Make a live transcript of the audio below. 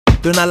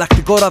το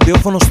εναλλακτικό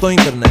ραδιόφωνο στο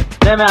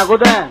ίντερνετ. Ναι, με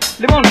ακούτε?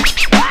 Λοιπόν,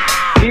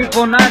 τι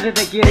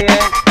φωνάζετε κύριε?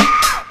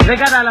 Δεν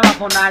κατάλαβα,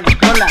 φωνάζεις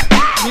κιόλας.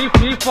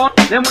 Μη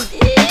δεν μου...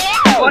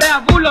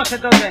 Ωραία, βούλωσε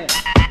τότε.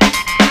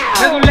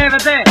 Δεν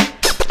δουλεύετε?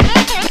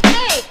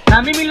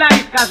 Να μην μιλάει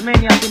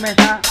σκασμένη αυτή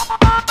μέσα.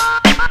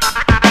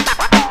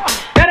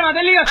 Τέρμα,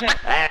 τελείωσε.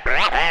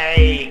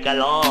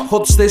 Καλό.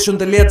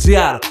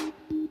 HotStation.gr.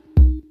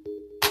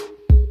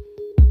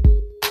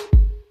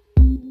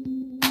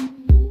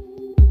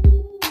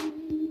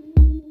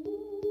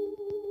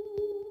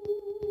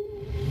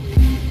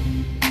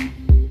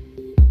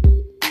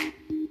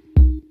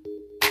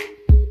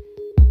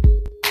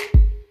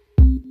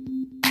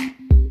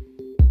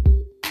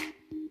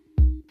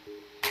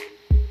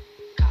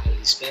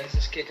 Καλησπέρα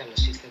σας και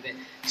καλώς ήρθατε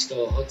στο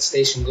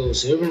HotStation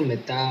Goes Urban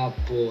μετά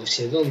από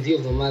σχεδόν 2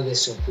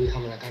 εβδομάδες όπου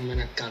είχαμε να κάνουμε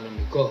ένα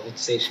κανονικό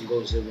HotStation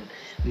Goes Urban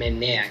με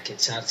νέα και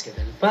charts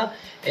κτλ.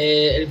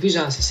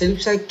 Ελπίζω να σας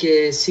έλειψα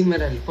και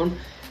σήμερα λοιπόν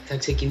θα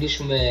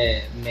ξεκινήσουμε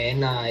με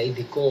ένα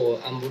ειδικό,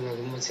 αν μπορούμε να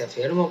δούμε έτσι,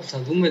 αφιέρωμα που θα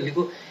δούμε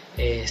λίγο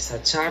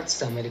στα charts,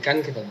 τα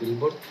αμερικάνικα και τα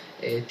billboard,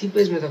 τι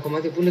παίζει με τα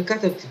κομμάτια που είναι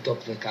κάτω από την top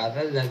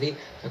 10, δηλαδή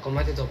τα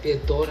κομμάτια τα οποία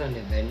τώρα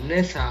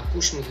ανεβαίνουν. Θα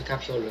ακούσουμε και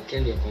κάποια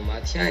ολοκαίνια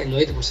κομμάτια,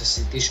 εννοείται πως θα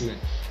συζητήσουμε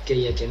και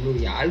για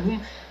καινούργια άλμπουμ,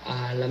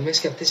 αλλά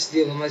μέσα και αυτές τις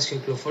 2 εβδομάδες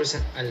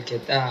κυκλοφόρησαν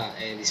αρκετά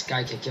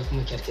δισκάκια και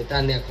έχουμε και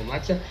αρκετά νέα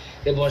κομμάτια.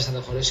 Δεν μπόρεσα να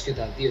τα χωρέσω και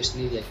τα 2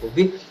 στην ίδια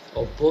εκπομπή,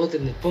 οπότε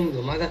την επόμενη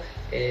εβδομάδα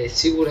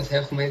σίγουρα θα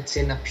έχουμε έτσι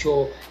ένα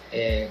πιο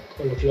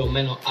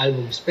ολοκληρωμένο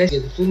άλμπουμ space,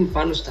 γιατί δούμε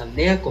πάνω στα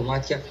νέα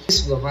κομμάτια τις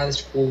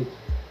εβδομάδες που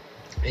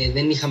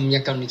δεν είχαμε μια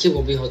κανονική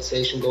εκπομπή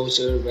HotStation Goes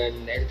Urban.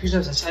 Ελπίζω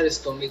να σας άρεσε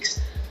το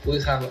mix που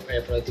είχα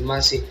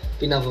προετοιμάσει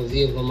πριν από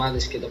 2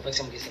 εβδομάδες και το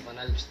παίξαμε και στην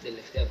επανάληψη την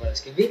τελευταία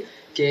Παρασκευή.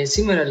 Και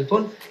σήμερα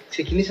λοιπόν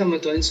ξεκινήσαμε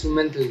το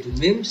instrumental του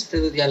Mims.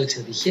 Δεν το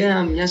διάλεξα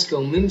τυχαία, μιας και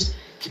ο Mims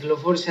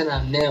κυκλοφόρησε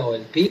ένα νέο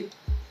LP,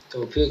 το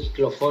οποίο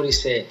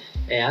κυκλοφόρησε,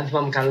 αν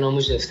θυμάμαι καλά,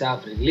 νομίζω 7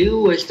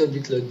 Απριλίου. Έχει τον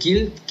τίτλο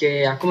Guild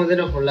και ακόμα δεν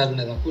έχω προλάβει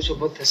να το ακούσω,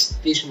 οπότε θα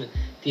συζητήσουμε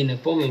την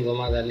επόμενη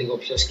εβδομάδα λίγο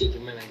πιο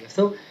συγκεκριμένα γι'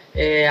 αυτό.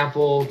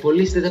 Από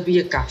πωλήσεις δεν τα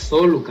πήγε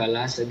καθόλου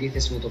καλά σε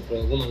αντίθεση με το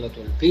προηγούμενο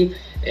του LP.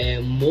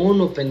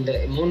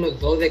 Μόνο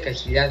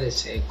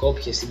 12.000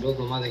 κόπιες στην πρώτη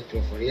εβδομάδα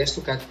κυκλοφορίας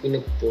του, κάτι που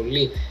είναι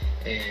πολύ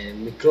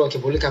μικρό και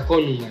πολύ κακό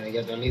νούμερο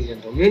για τον ίδιο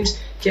το Mims,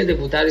 και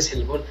ντεμπουτάρισε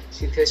λοιπόν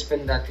στη θέση 53.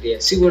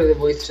 Σίγουρα δεν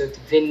βοήθησε ότι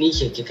δεν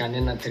είχε και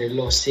κανένα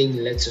τρελό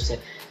single έτσι ώστε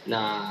να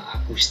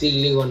ακουστεί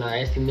λίγο, να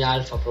έρθει μια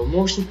αλφα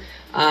promotion,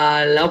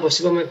 αλλά όπως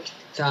είπαμε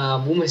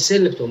θα μπούμε σε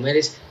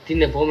λεπτομέρειες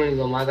την επόμενη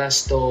εβδομάδα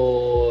στο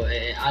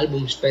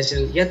album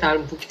special για τα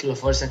album που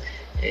κυκλοφόρησαν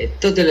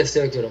το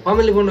τελευταίο καιρό.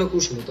 Πάμε λοιπόν να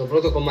ακούσουμε το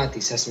πρώτο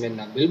κομμάτι στα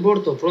σημερινά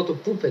Billboard, το πρώτο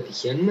που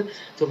πετυχαίνουμε.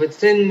 Το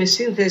πετυχαίνουμε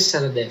στην θέση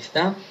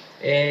 47.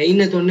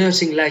 Είναι το νέο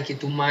σιγκλάκι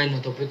του Mino,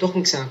 το οποίο το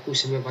έχουμε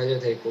ξανακούσει με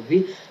παλιότερη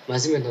εκπομπή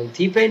μαζί με τον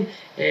T-Pain.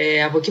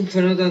 Από εκεί που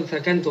φαινόταν ότι θα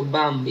κάνει τον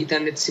BAM,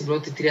 ήταν έτσι στην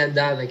πρώτη 30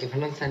 και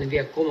φαινόταν ότι θα ανεβεί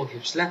ακόμα πιο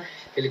ψηλά.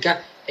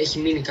 Τελικά έχει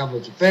μείνει κάπου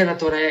εκεί πέρα.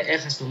 Τώρα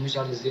έχασε νομίζω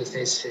άλλες 2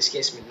 θέσεις σε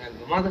σχέση με την άλλη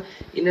εβδομάδα.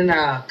 Είναι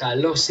ένα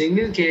καλό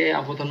single και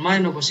από τον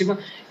Mino, όπως είπα,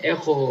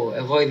 έχω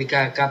εγώ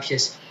ειδικά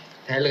κάποιες,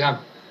 θα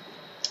έλεγα,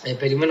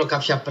 περιμένω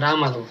κάποια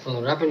πράγματα από αυτόν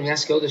τον rapper,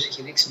 μιας και όντως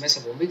έχει δείξει μέσα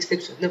από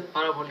mixtapes ότι είναι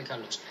πάρα πολύ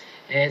καλός.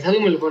 Θα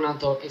δούμε λοιπόν αν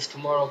το If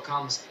Tomorrow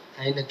Comes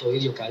θα είναι το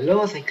ίδιο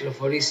καλό. Θα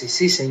κυκλοφορήσει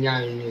στις 9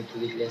 Ιουνίου του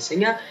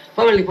 2009.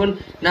 Πάμε λοιπόν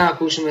να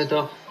ακούσουμε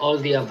το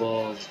All The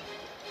Above.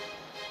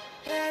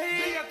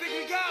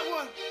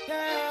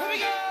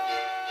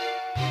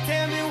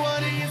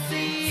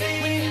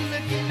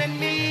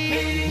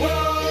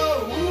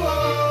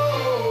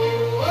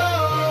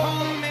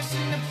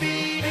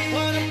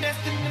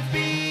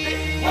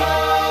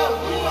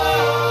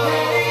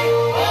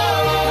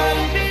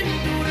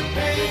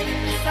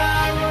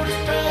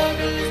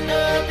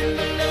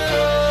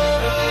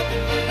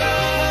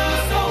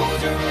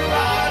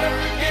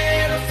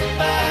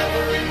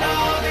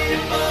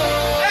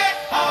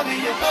 All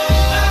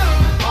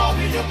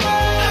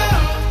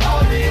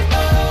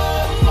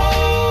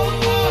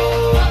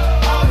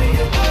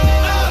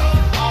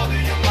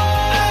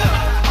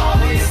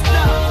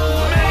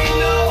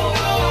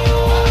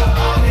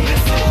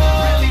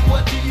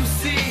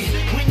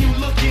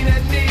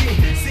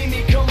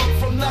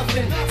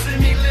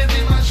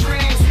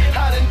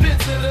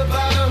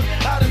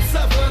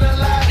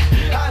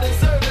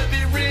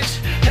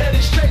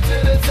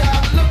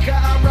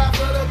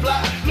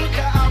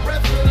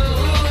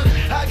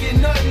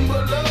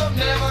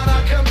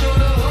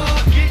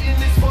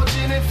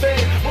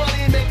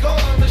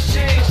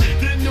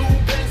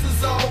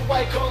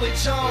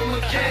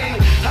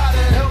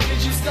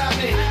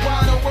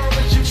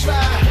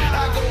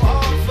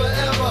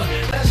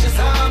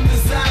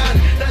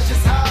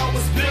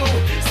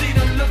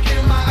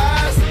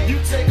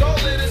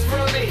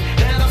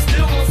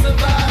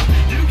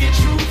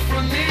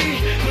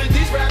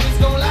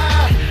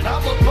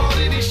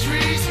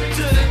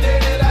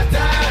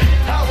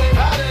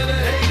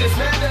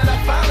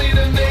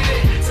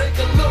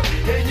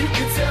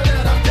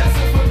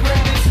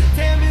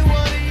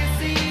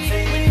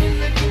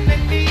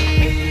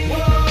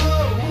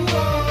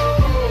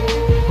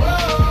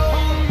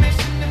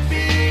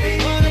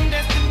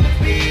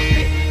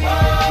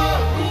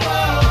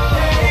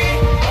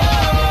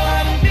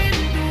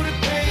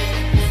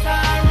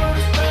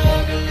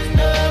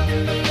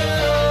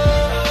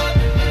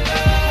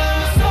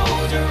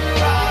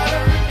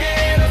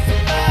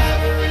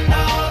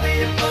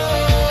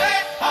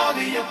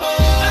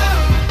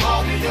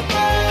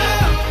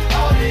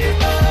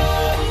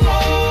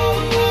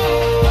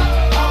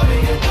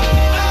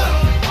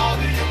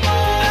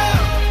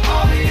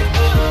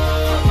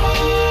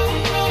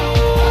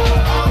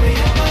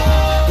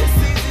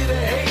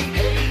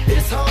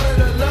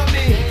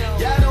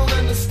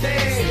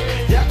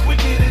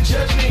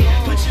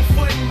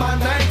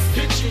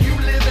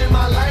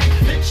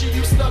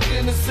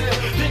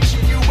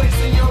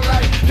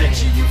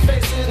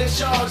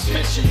charge.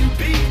 Picture you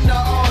beating the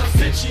odds.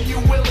 Picture you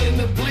willing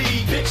to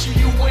bleed. Picture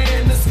you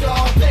wearing the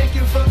scar. Thank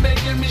you for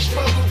making me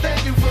struggle.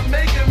 Thank you for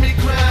making me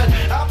grind.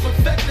 I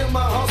perfected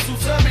my hustle.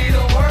 Tell me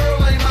the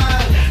world ain't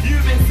mine.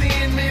 You've been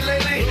seeing me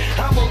lately.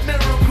 I'm a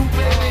miracle,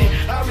 baby.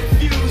 I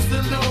refuse to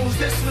lose.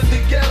 This was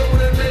the ghetto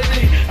that made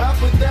me. I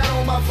put that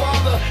on my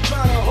father.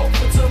 Trying to hope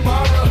for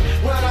tomorrow.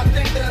 When I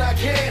think that I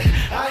can't,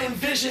 I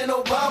envision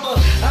Obama.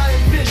 I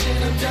envision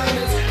them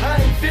diamonds. I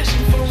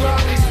envision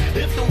Ferraris.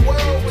 If the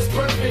world was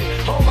perfect,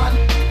 all my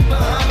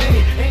behind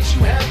me. Ain't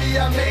you happy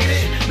I made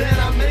it? Then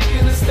I'm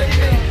making a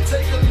statement.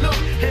 Take a look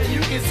and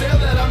you can tell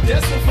that I'm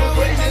destined for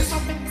greatness.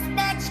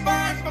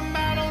 I'm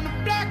out on the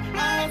block,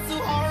 all too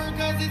hard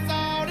cause it's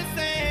all the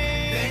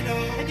same.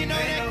 And you know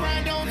that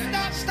grind don't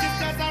stop, just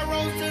cause I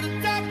rose to the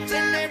top.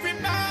 And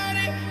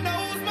everybody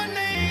knows my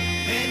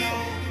name.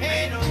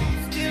 Hey,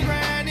 still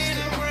grinding,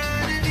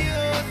 still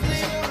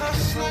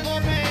hustling. No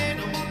more pain,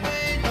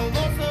 no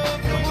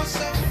more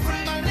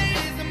suffering. My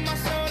ladies and my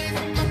shorties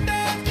and my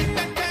dogs, keep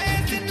that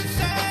cash in the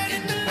sun,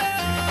 in the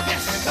love.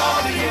 Yes,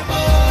 all the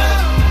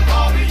above,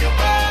 all the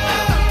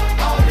above,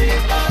 all the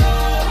above.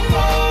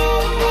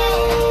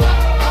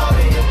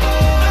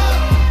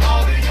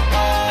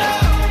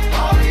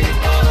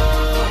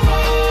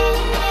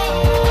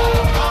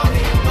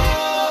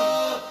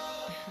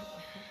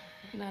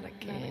 Not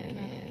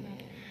again.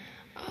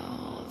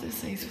 Oh,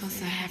 this ain't supposed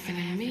to happen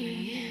to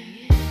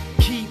me.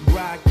 Keep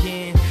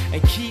rocking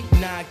and keep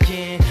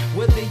knocking.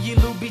 Whether you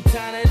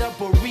Louboutin it up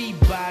or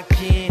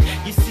Reebokin.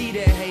 You see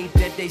the hate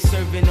that they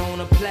serving on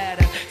a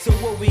platter. So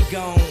what we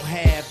gon'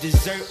 have?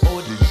 Dessert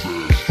or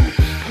dessert?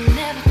 I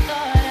never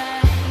thought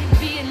I'd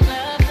be in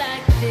love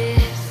like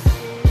this.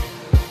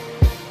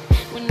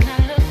 When I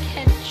look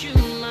at you,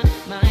 my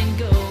mind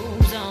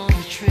goes on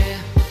a trip.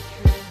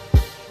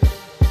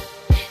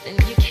 Then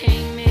you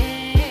came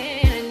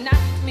in and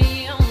knocked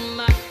me on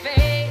my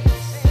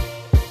face.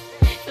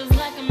 Feels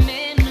like I'm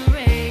in a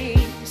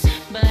race,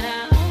 but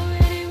I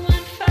already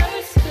won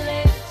first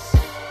place.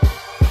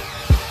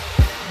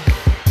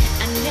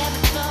 I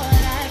never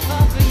thought I'd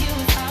fall for you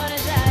as hard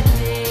as I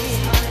did.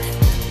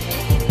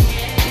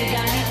 You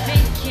got me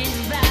thinking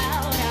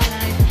about our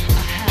life,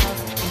 our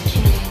house and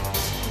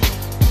kids.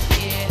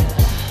 Yeah,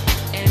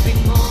 every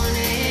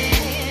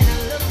morning I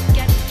look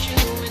at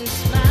you and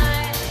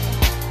smile.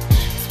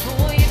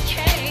 Before you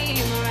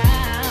came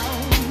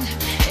around,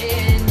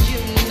 and you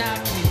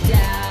knocked me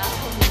down.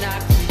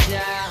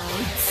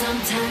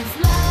 Sometimes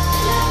love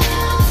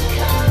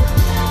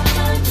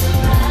comes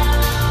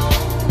around,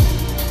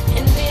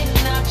 and it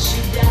knocks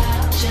you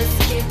down. Just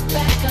get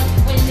back up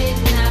when it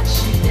knocks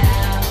you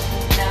down.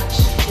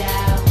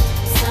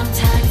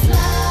 Sometimes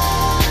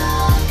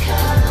love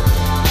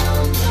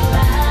comes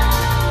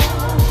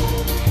around,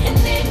 and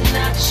it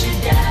knocks you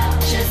down.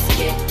 Just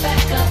get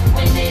back up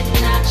when it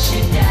knocks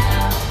you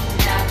down.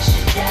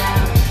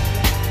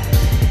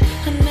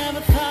 I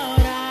never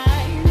thought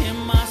I'd hear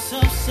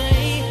myself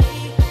say,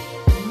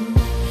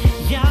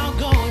 y'all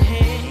go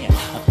ahead. I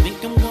think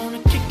I'm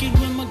gonna kick it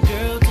with my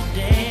girl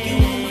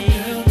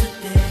today.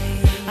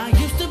 I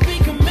used to be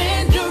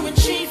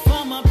commander-in-chief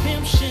for my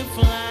pimp ship,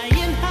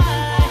 flying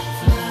high.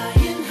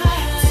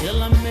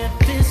 Till I met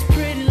this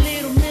pretty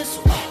little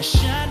missile,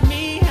 shot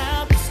me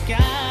out the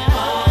sky.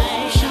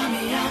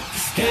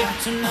 Got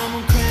to know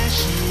I'm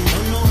crashing,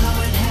 don't know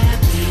how it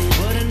happened,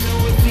 but I know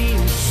it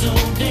feels so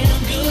damn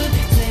good.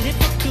 Said if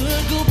I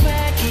could go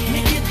back and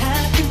make it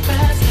happen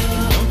faster,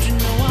 don't you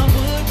know I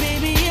would,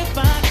 baby, if I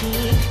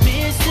could.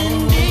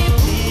 Missing deep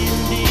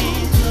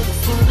to the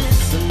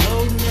fullest, the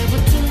load never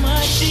too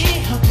much. She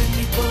helping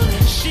me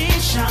bullet, she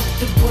shot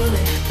the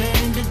bullet, fed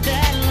into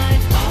that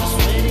life. I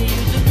swear to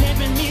you, the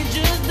pimpin' me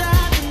just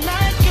died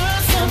tonight, girl.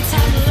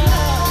 Sometimes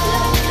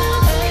love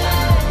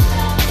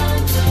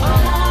comes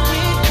around,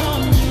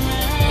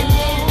 And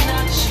it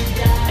knocks you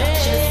down.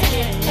 Just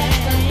get back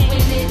up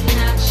when it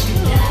knocks you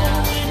down.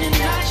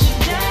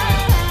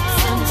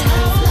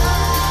 Sometimes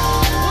love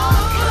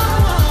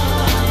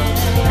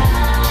comes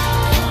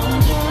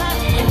around,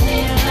 and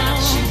it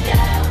knocks you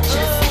down.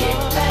 Just get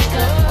back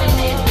up when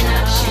it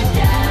knocks you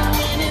down.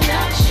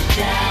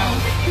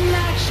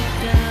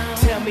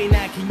 Tell me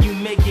now, can you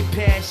make it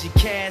past your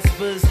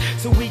Caspers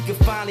so we can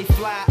finally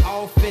fly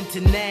off into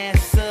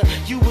NASA?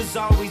 You was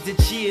always the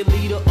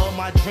cheerleader of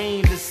my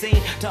dreams, the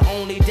scene to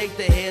only date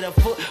the head of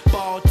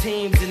football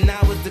teams, and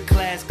I was the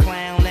class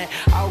clown that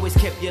always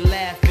kept you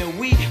laughing.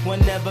 We were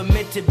never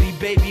meant to be,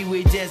 baby,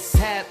 we just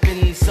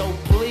happened. So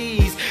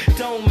please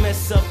don't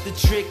mess up the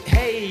trick.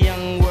 Hey,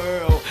 young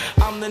world,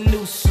 I'm the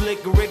new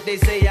slick Rick. They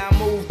say I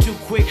move too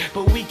quick,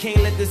 but we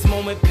can't let this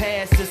moment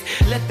pass us.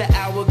 Let the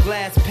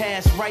hourglass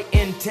pass right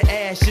into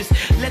ashes.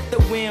 Let the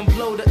wind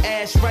blow the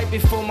ash right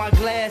before my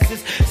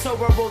glasses. So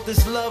I wrote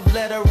this love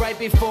letter right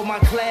before my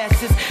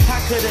classes. I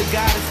could have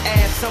got his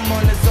ass,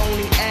 someone that's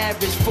only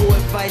average for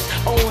advice.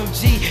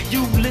 OMG,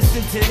 you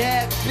listen to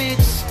that,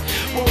 bitch.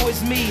 Woe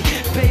is me,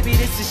 baby,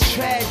 this is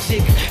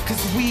tragic,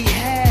 cause we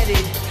had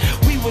it,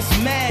 we was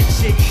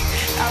magic.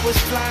 I was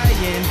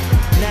flying,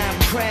 now I'm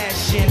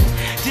crashing.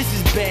 This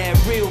is bad,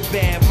 real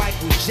bad,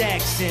 Michael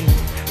Jackson.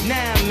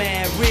 Now I'm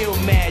mad, real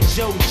mad,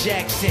 Joe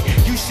Jackson.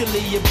 You should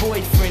leave your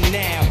boyfriend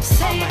now.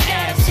 Say I'ma you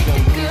gotta ask take him.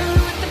 the good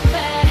with the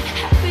bad,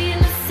 happy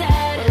and the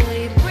sad.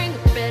 Only bring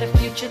a better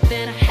future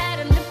than I had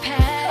in the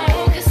past.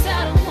 Oh, 'cause I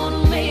don't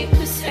wanna make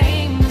the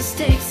same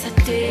mistakes I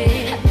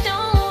did. I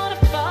don't wanna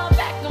fall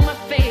back on my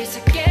face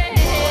again.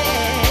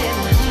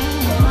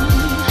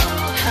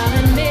 I'll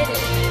admit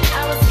it,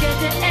 I was scared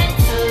to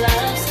answer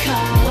love's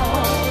call.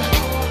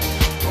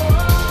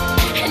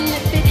 And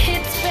if it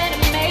hits,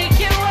 better make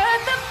it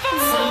worth the fall.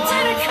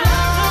 Sometimes it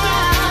comes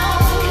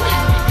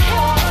around,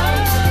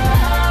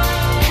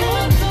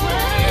 comes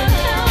around.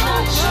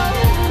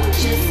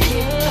 Just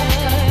get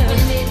back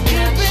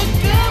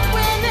up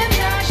when it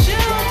knocks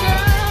you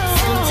down.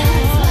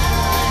 Sometimes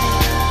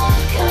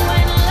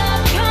when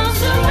love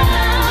comes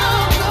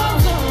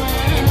around,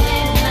 and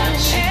it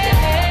knocks you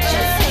down.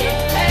 Just get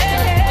back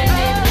up when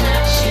it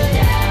knocks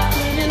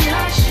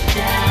you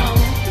down.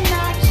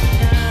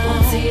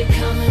 Won't see it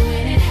coming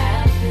when it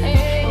happens.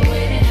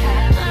 When it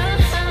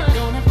happens,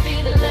 gonna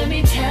feel it, let me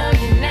tell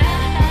you now.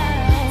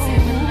 Say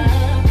when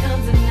love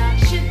comes and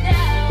knocks you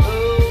down.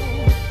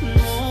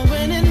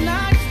 When it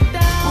knocks you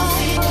down. Won't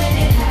see it when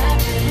it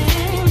happens.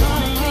 You're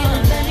gonna feel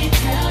it, let me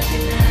tell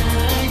you now.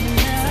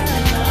 Say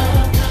when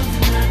love comes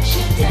and knocks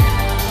you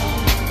down.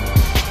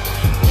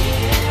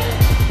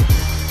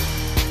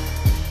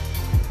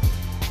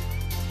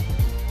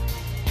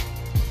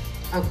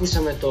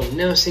 Ακούσαμε το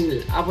νέο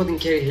single από την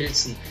Carrie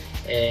Hilson,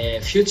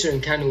 featuring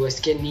Kanye West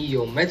και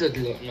Neo με το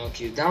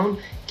Knock You Down,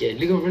 και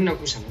λίγο πριν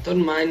ακούσαμε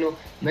τον Mino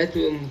με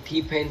τον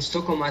T-Pain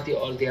στο κομμάτι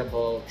All the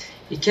Above.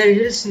 Η Carrie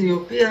Hilson, η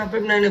οποία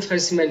πρέπει να είναι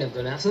ευχαριστημένη από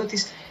τον εαυτό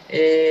της,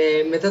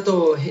 μετά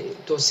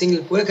το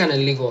single που έκανε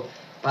λίγο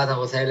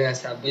πάταγο, θα έλεγα,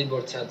 στα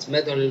Billboard Charts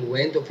με τον Lil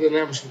Wayne, το οποίο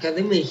εμένα προσωπικά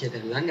δεν με είχε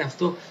τρελάνει.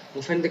 Αυτό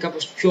μου φαίνεται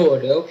κάπως πιο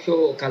ωραίο,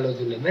 πιο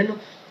καλοδουλεμένο.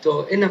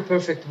 Το In a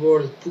Perfect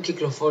World που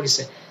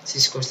κυκλοφόρησε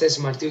στις 24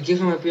 Μαρτίου και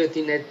είχαμε πει ότι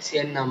είναι έτσι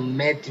ένα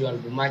μέτριο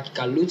αλμπουμάκι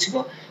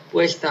καλούτσικο που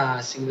έχει τα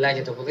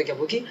σιγκλάκια του από εδώ και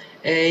από εκεί,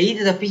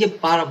 είτε τα πήγε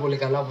πάρα πολύ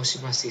καλά, όπως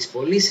είπα, στις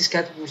πωλήσεις,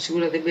 κάτι που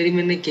σίγουρα δεν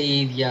περίμενε και η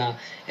ίδια.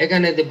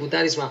 Έκανε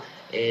ντεμπουτάρισμα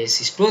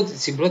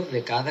στην πρώτη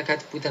δεκάδα,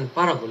 κάτι που ήταν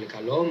πάρα πολύ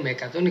καλό, με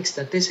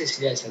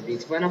 164.000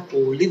 αντίτυπα, ένα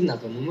πολύ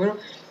δυνατό νούμερο,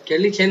 και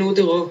αλήθεια είναι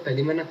ούτε εγώ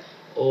περίμενα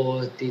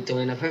ότι το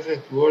In a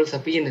Perfect World θα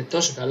πήγαινε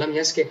τόσο καλά,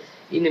 μιας και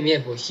είναι μια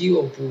εποχή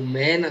όπου με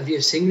ένα-δύο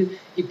single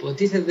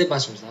υποτίθεται δεν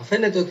πας μπροστά.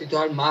 Φαίνεται ότι το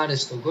άλμα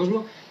άρεσε στον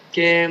κόσμο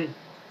και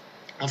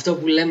αυτό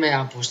που λέμε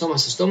από στόμα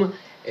σε στόμα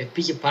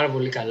πήγε πάρα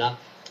πολύ καλά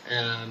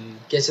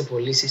και σε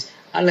πωλήσεις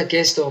αλλά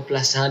και στο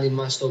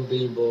πλασάρισμα στο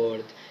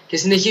Billboard. Και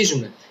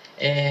συνεχίζουμε.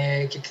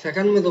 Και θα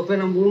κάνουμε εδώ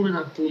πέρα, μπορούμε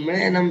να πούμε,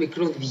 ένα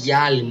μικρό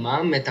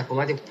διάλειμμα με τα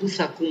κομμάτια που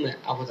θα ακούμε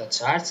από τα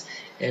charts.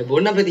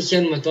 Μπορεί να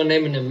πετυχαίνουμε τον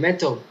Eminem με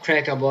το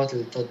Crack a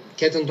Bottle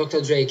και τον Dr.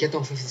 Dre και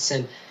τον 50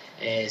 Cent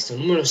στο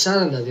νούμερο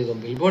 42 των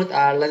Billboard,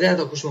 αλλά δεν θα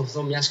το ακούσουμε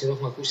αυτό, μιας και το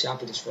έχουμε ακούσει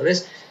άπειρες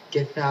φορές,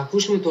 και θα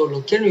ακούσουμε το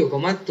ολοκαίριο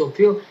κομμάτι, το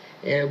οποίο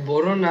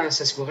μπορώ να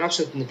σας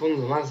υπογράψω ότι την επόμενη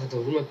εβδομάδα θα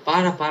το βρούμε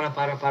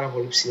πάρα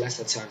πολύ ψηλά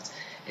στα charts.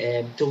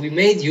 Το We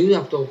Made You,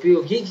 από το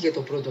οποίο βγήκε και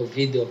το πρώτο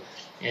βίντεο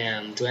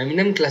του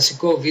Eminem,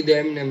 κλασικό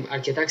βίντεο Eminem,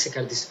 αρκετά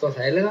ξεκαρδιστικό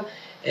θα έλεγα.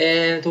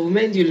 Το We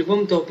Made You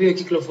λοιπόν, το οποίο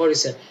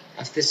κυκλοφόρησε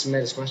αυτές τις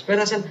μέρες που μας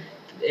πέρασαν,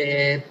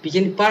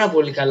 πηγαίνει πάρα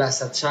πολύ καλά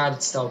στα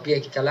charts, τα οποία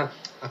και καλά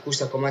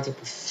ακούστε τα κομμάτια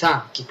που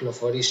θα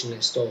κυκλοφορήσουν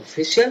στο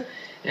official.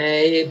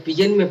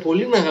 Πηγαίνει με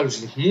πολύ μεγάλους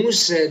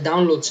ρυθμούς,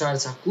 download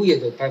charts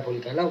ακούγεται ότι πάει πολύ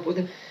καλά,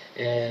 οπότε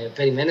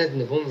περιμένετε την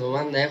επόμενη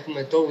εβδομάδα να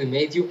έχουμε το We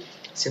Made You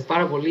σε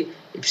πάρα πολύ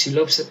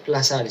υψηλό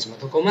πλασάρισμα.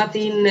 Το κομμάτι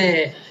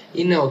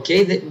είναι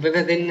ok,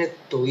 βέβαια δεν είναι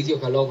το ίδιο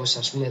καλό όπως,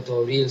 ας πούμε,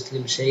 το Real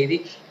Slim Shady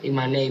ή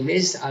My Name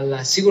Is,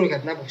 αλλά σίγουρα κατά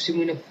την άποψή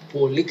μου είναι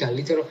πολύ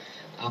καλύτερο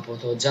από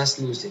το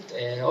Just Lose It.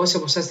 Όσοι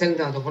από εσάς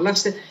θέλετε να το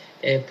απολαύσετε,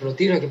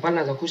 προτείνω και πάλι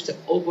να το ακούσετε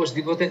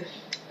οπωσδήποτε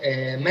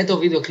με το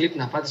βίντεο κλιπ,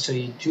 να πάτε στο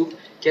YouTube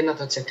και να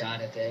το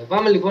τσεκάρετε.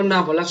 Πάμε λοιπόν να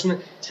απολαύσουμε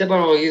σε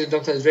παραγωγή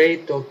του Dr. Dre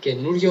το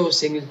καινούριο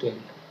single του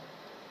Eminem.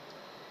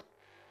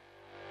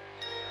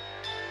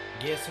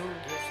 Guess who?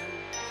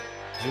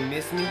 You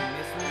miss me?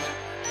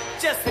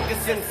 Jessica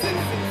Simpson,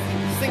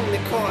 sing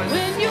the chorus.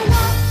 When you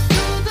walk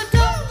through the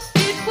door,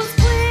 it was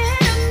clear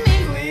to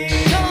me.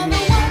 You're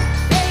the one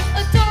they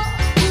adore,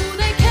 who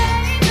they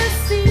came to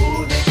see.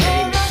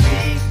 You're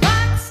a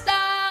rock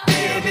star,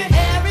 baby.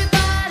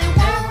 Everybody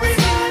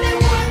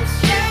wants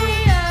you.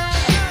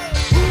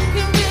 Who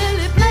can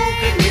really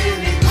blame you?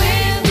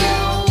 We're the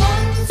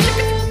ones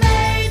who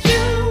made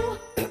you.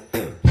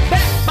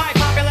 Back by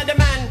popular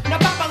demand, now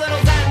pop a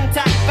little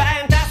Zantac.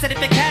 Fantastic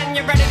if you can,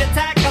 you're ready to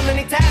tackle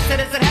any task that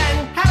is at hand.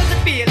 How does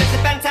it feel? Is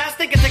it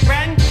fantastic? Is it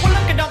grand? Well,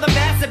 look at all the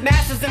mess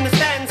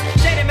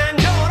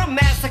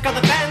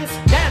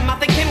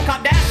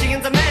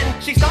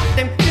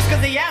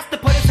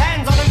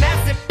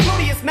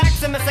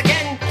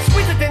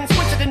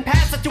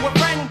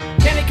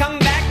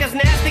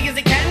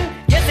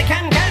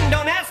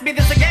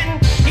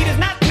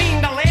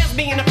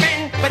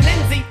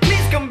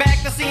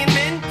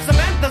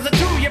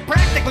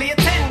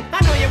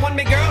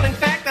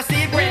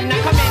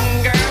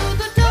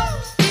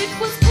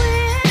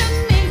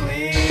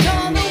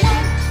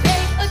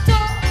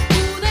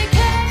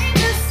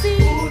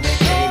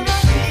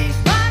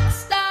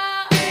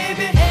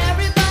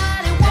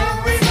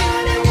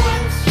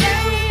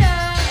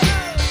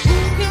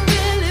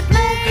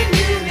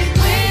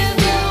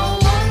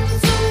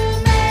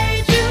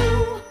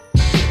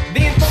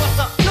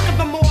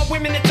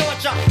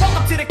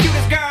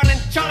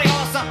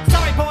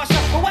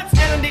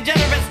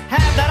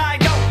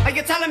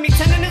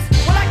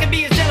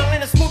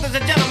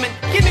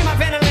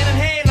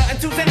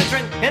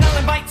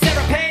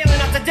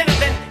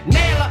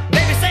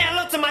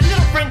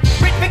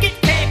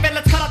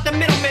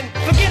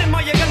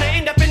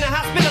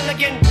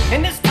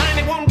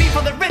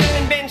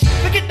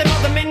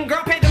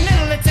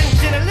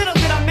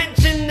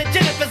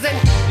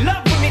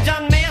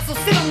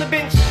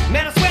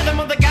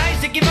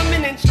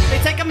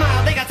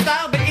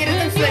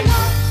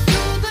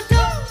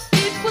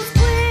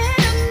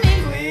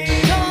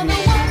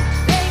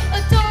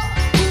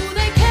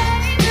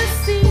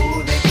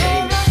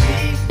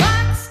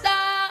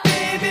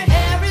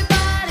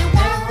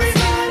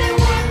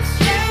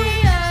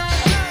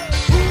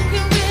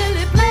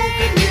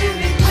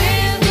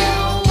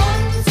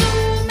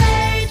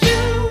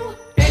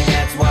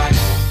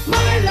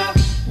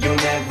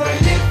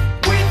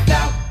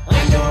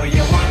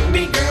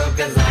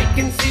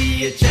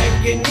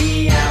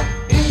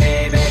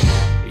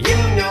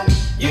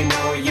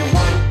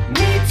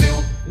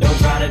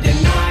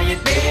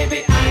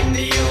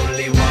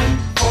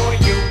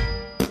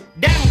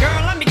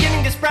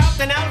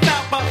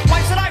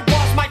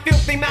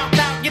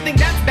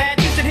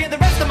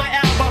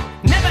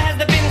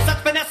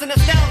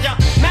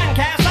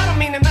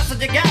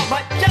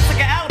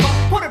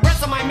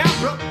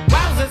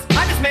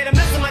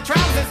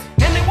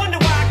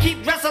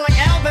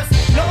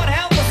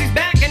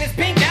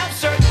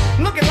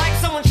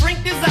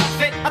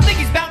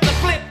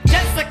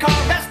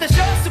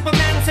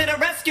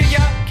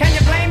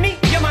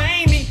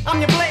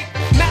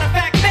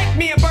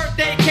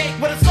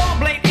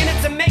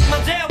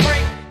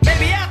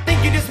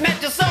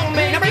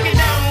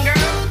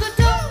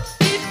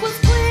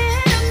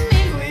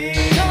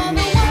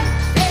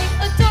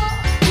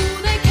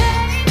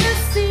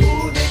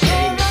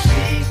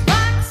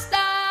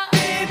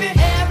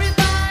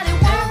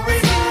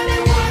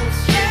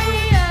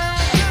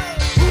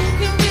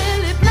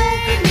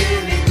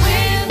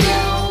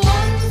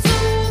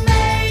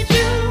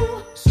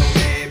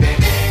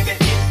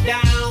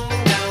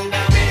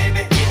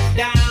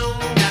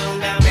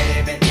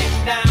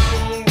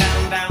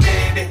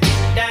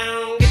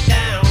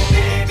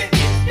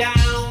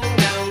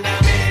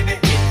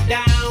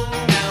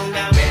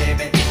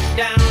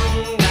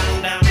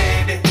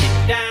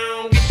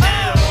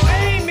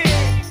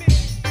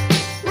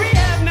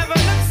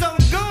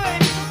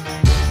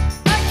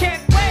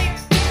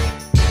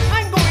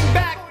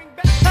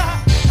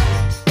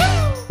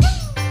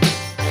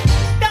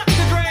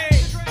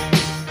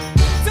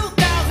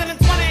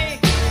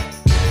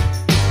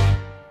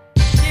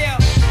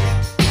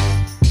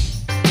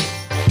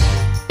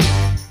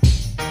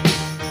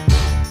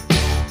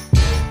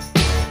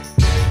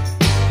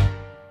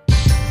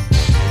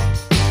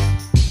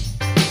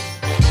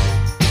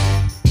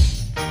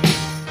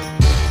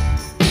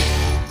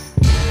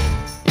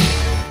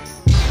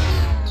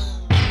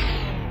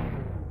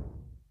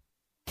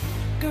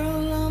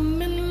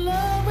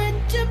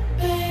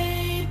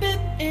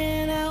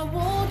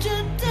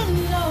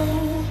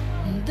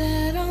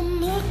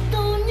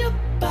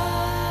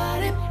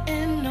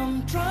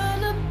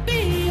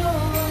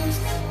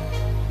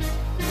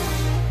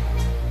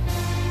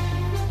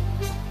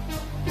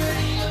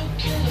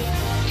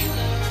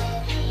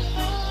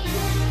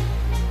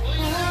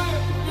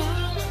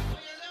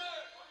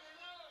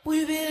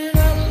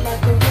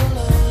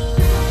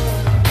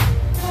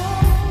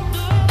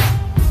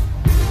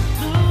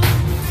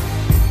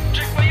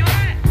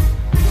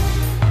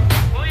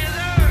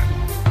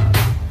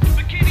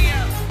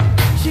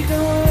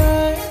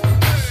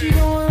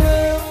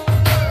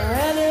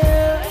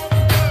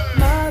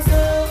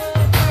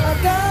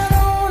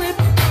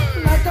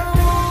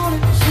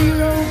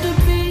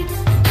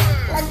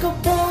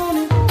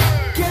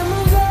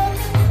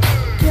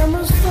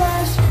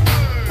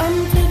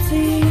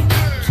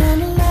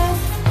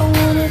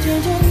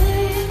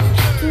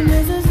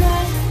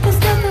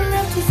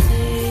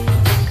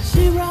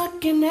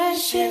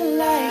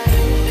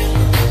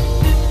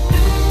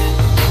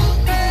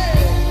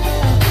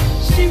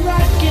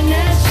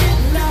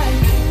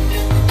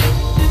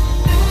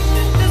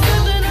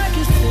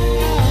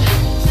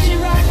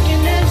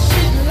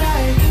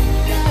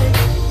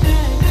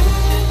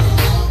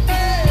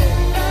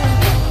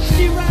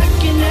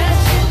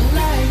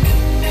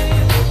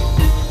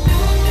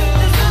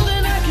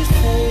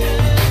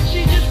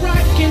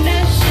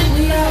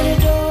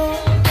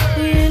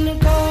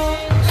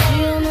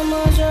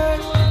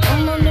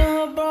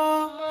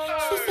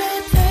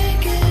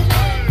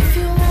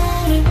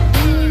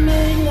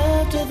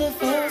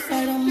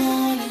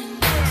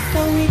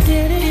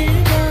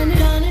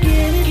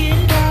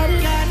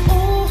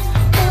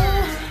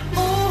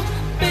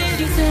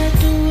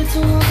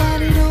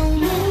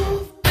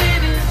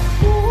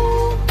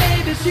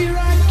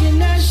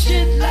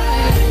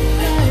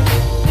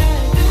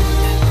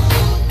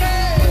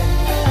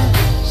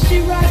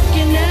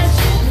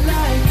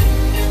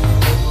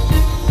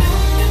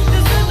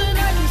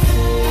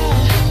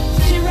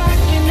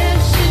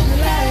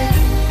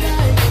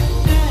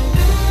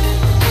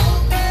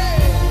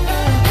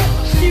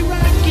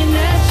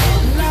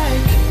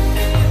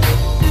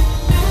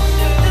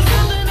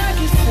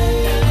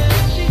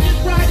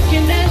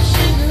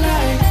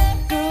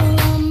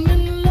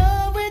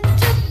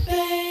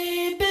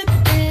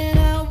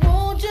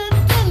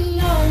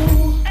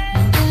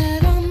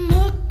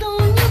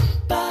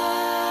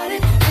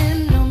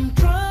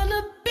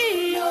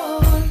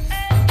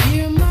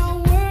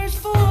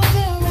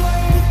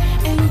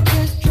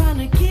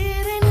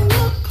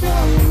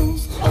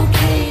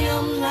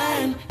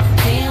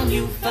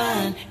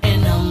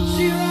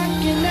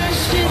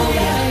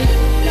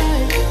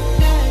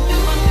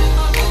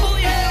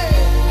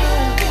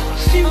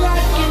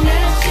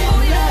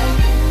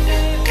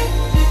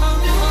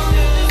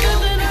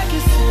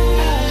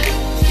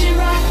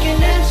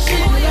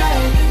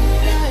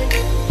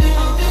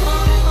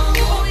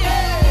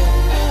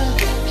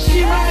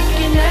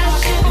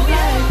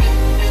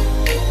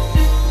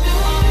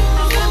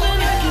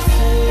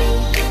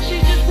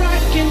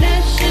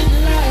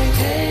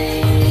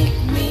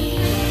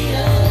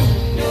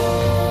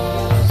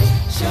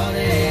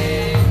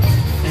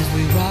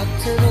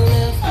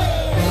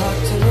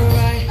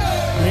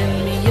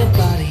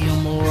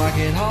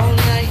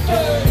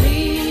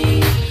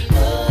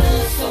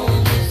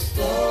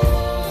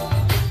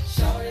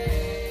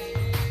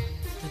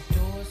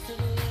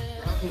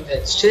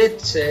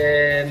Shit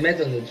με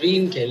τον The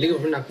Dream και λίγο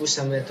πριν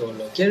ακούσαμε το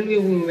Can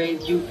We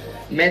Made You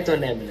με τον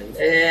Eminem.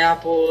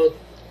 Από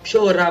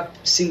πιο rap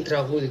συν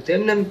τραγούδι του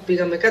Eminem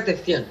πήγαμε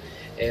κατευθείαν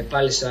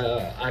πάλι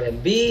στα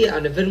R&B,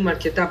 ανεβαίνουμε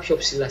αρκετά πιο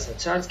ψηλά στα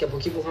charts και από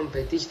εκεί που είχαμε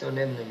πετύχει τον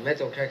Eminem με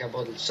το Crack a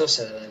Bottle στο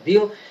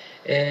 42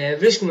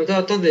 βρίσκουμε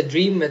τώρα το The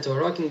Dream με το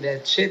Rockin'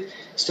 That Shit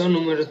στο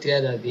νούμερο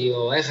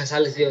 32. Έχασε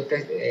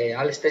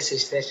άλλες 4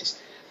 θέσεις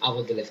από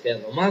την τελευταία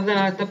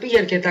εβδομάδα. Τα πήγε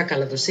αρκετά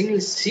καλά το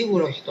single,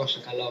 σίγουρα όχι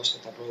τόσο καλά όσο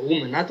τα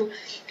προηγούμενα του,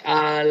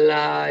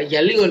 αλλά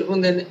για λίγο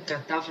λοιπόν δεν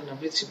κατάφερε να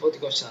βρει τις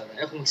υπότικες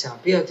 40. Έχουμε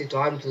ξαναπεί ότι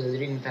το album του The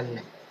Dream ήταν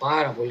ένα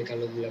πάρα πολύ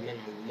καλό δουλεμένο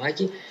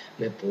αλμπουμάκι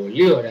με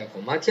πολύ ωραία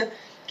κομμάτια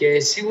και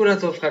σίγουρα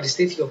το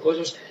ευχαριστήθηκε ο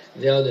κόσμος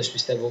δεόντως,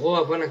 πιστεύω εγώ,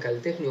 από έναν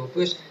καλλιτέχνη ο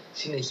οποίος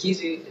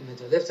συνεχίζει με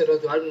το δεύτερο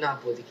του album να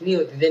αποδεικνύει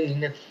ότι δεν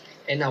είναι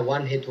ένα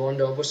one hit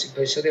wonder όπως οι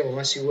περισσότεροι από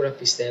εμάς σίγουρα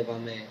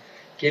πιστεύαμε.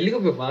 Και λίγο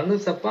πιο πάνω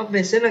θα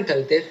πάμε σε έναν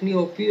καλλιτέχνη ο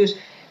οποίος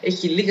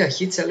έχει λίγα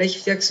hits αλλά έχει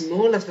φτιάξει με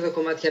όλα αυτά τα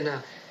κομμάτια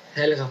ένα,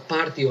 θα έλεγα,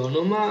 party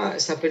όνομα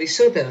στα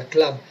περισσότερα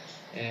club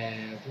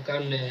που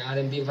κάνουν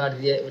R&B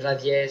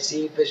βραδιές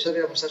ή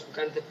περισσότεροι από εσάς που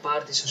κάνετε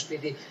party στο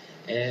σπίτι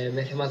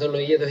με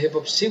θεματολογία το hip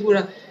hop.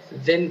 Σίγουρα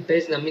δεν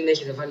παίζει να μην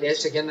έχετε βάλει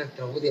έστω και ένα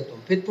τραγούδι από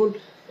τον Pitbull,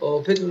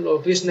 ο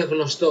οποίος είναι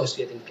γνωστός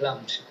για την club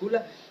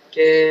μουσικούλα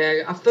και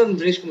αυτόν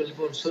βρίσκουμε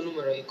λοιπόν στο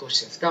νούμερο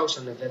 27 όσο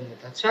ανεβαίνουμε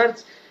τα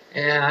charts.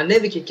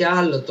 Ανέβηκε και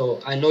άλλο το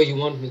I Know You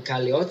Want Me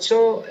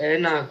Calyotso,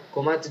 ένα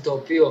κομμάτι το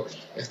οποίο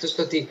εκτός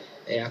το ότι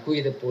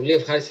ακούγεται πολύ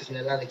ευχάριστα στην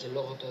Ελλάδα και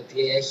λόγω του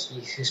ότι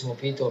έχει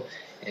χρησιμοποιεί το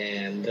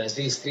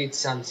Brazil Street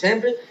Sun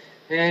Sample,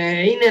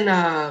 είναι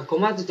ένα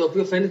κομμάτι το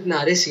οποίο φαίνεται να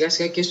αρέσει σιγά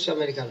σιγά και στους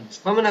Αμερικανούς.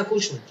 Πάμε να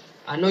ακούσουμε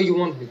I Know You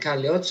Want Me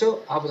Calyotso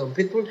από τον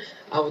Pitbull,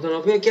 από τον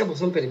οποίο και από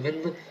αυτόν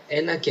περιμένουμε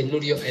ένα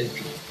καινούριο LP.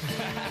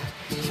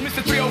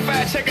 Mr.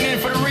 305 checking in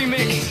for the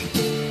remix.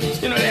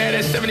 You know they had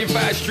that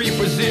 75 Street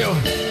Brazil.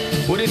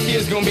 Well, this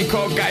year's gonna be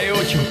called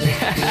Calyotso.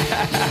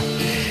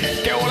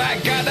 Que hola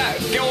gata,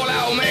 que hola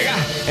omega.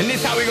 And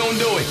this how we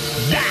gonna do it.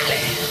 Dale!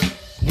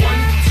 1,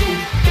 2,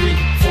 3,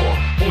 4,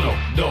 1,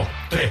 2,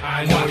 3.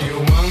 I know you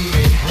want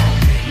me.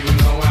 You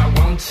know I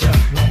want ya.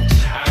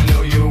 I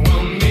know you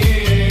want me.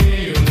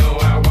 You know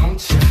I want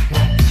ya.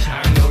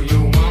 I know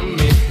you want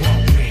me.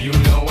 You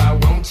know I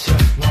want ya.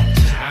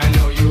 I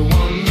know you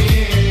want me.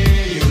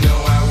 You know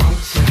I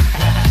want ya.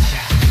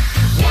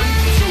 1,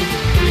 2,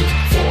 3,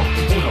 4,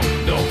 1,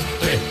 2,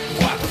 3,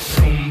 4.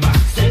 Rumba,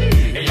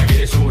 ella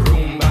quiere su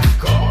rumba,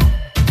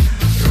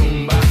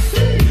 rumba,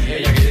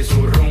 ella quiere su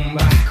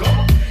rumba.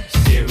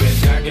 Si es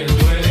verdad que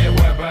tú eres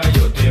guapa,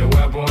 yo te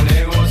voy a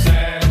poner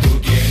gozar. Tú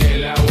tienes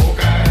la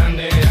boca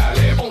grande,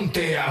 dale,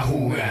 ponte a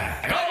jugar.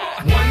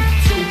 1,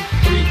 2,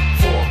 3,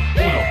 4,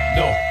 1,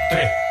 2,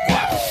 3,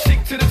 4. Stick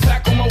to the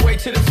top, on my way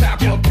to the top.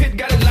 My pit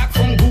got it locked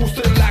from goose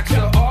to the locks.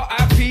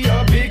 R.I.P. a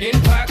big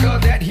empire,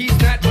 that he's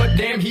not, but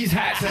damn he's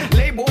hot.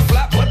 Label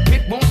flop, but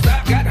pit won't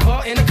stop. Got her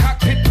in the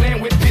cockpit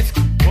playing with bits.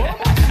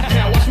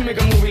 Now watch me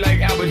make a movie like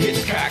Albert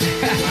Hitchcock.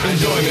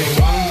 Enjoy me.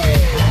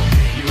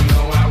 You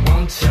know I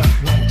want ya.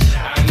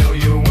 I know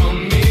you want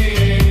me.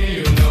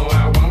 You know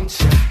I want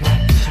ya.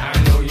 I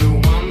know you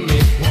want me.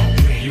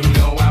 You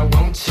know I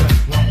want ya.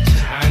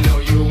 I know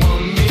you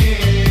want me.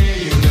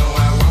 You know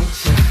I want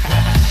ya.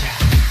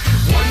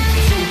 1,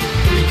 2,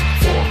 3,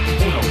 4,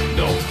 1,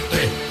 2,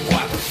 3,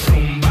 4.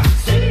 Rumba,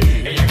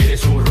 ella quiere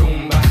su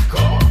rumba,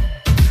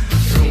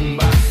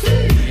 rumba,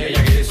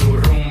 ella quiere su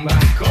rumba.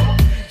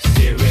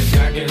 Si es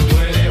verdad que tú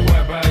eres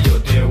guapa, yo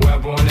te voy a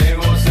poner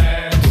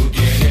gozar. Tú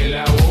tienes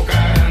la boca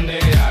grande,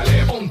 dale,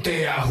 ponte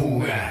a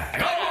jugar.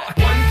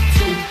 1,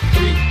 2,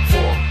 3,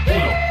 4,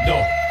 1,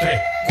 2, 3,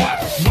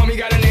 4. Mommy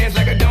got an ass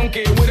like a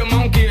donkey with a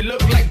monkey,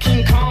 look like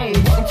King Kong.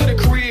 Welcome to the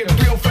crib,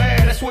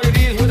 305, that's what it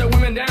is with the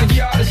women down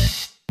here. All the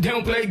they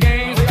don't play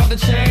games, they off the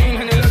chain,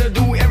 and they love to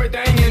do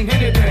everything and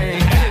anything.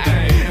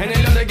 And they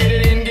love to get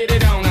it in, get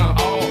it on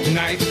all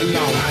night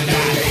long. I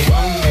know you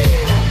want me,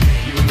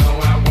 you know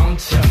I want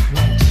ya.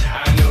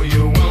 I know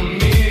you want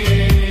me,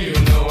 you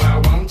know I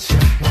want ya.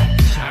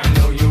 I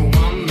know you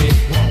want me,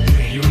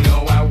 you know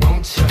I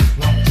want ya.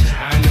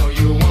 I know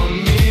you want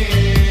me,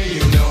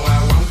 you know I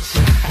want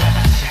ya.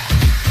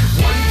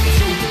 1,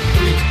 2,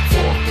 3,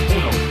 4,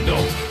 1,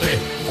 2, 3,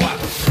 4.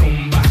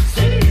 Rumba,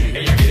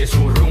 ella quiere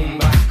su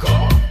rumba,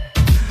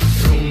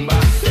 rumba,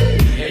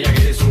 ella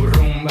quiere su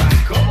rumba.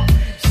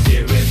 Si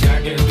es verdad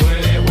que tú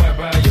eres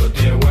guapa, yo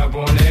te voy a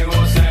poner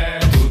gozar.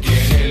 Tú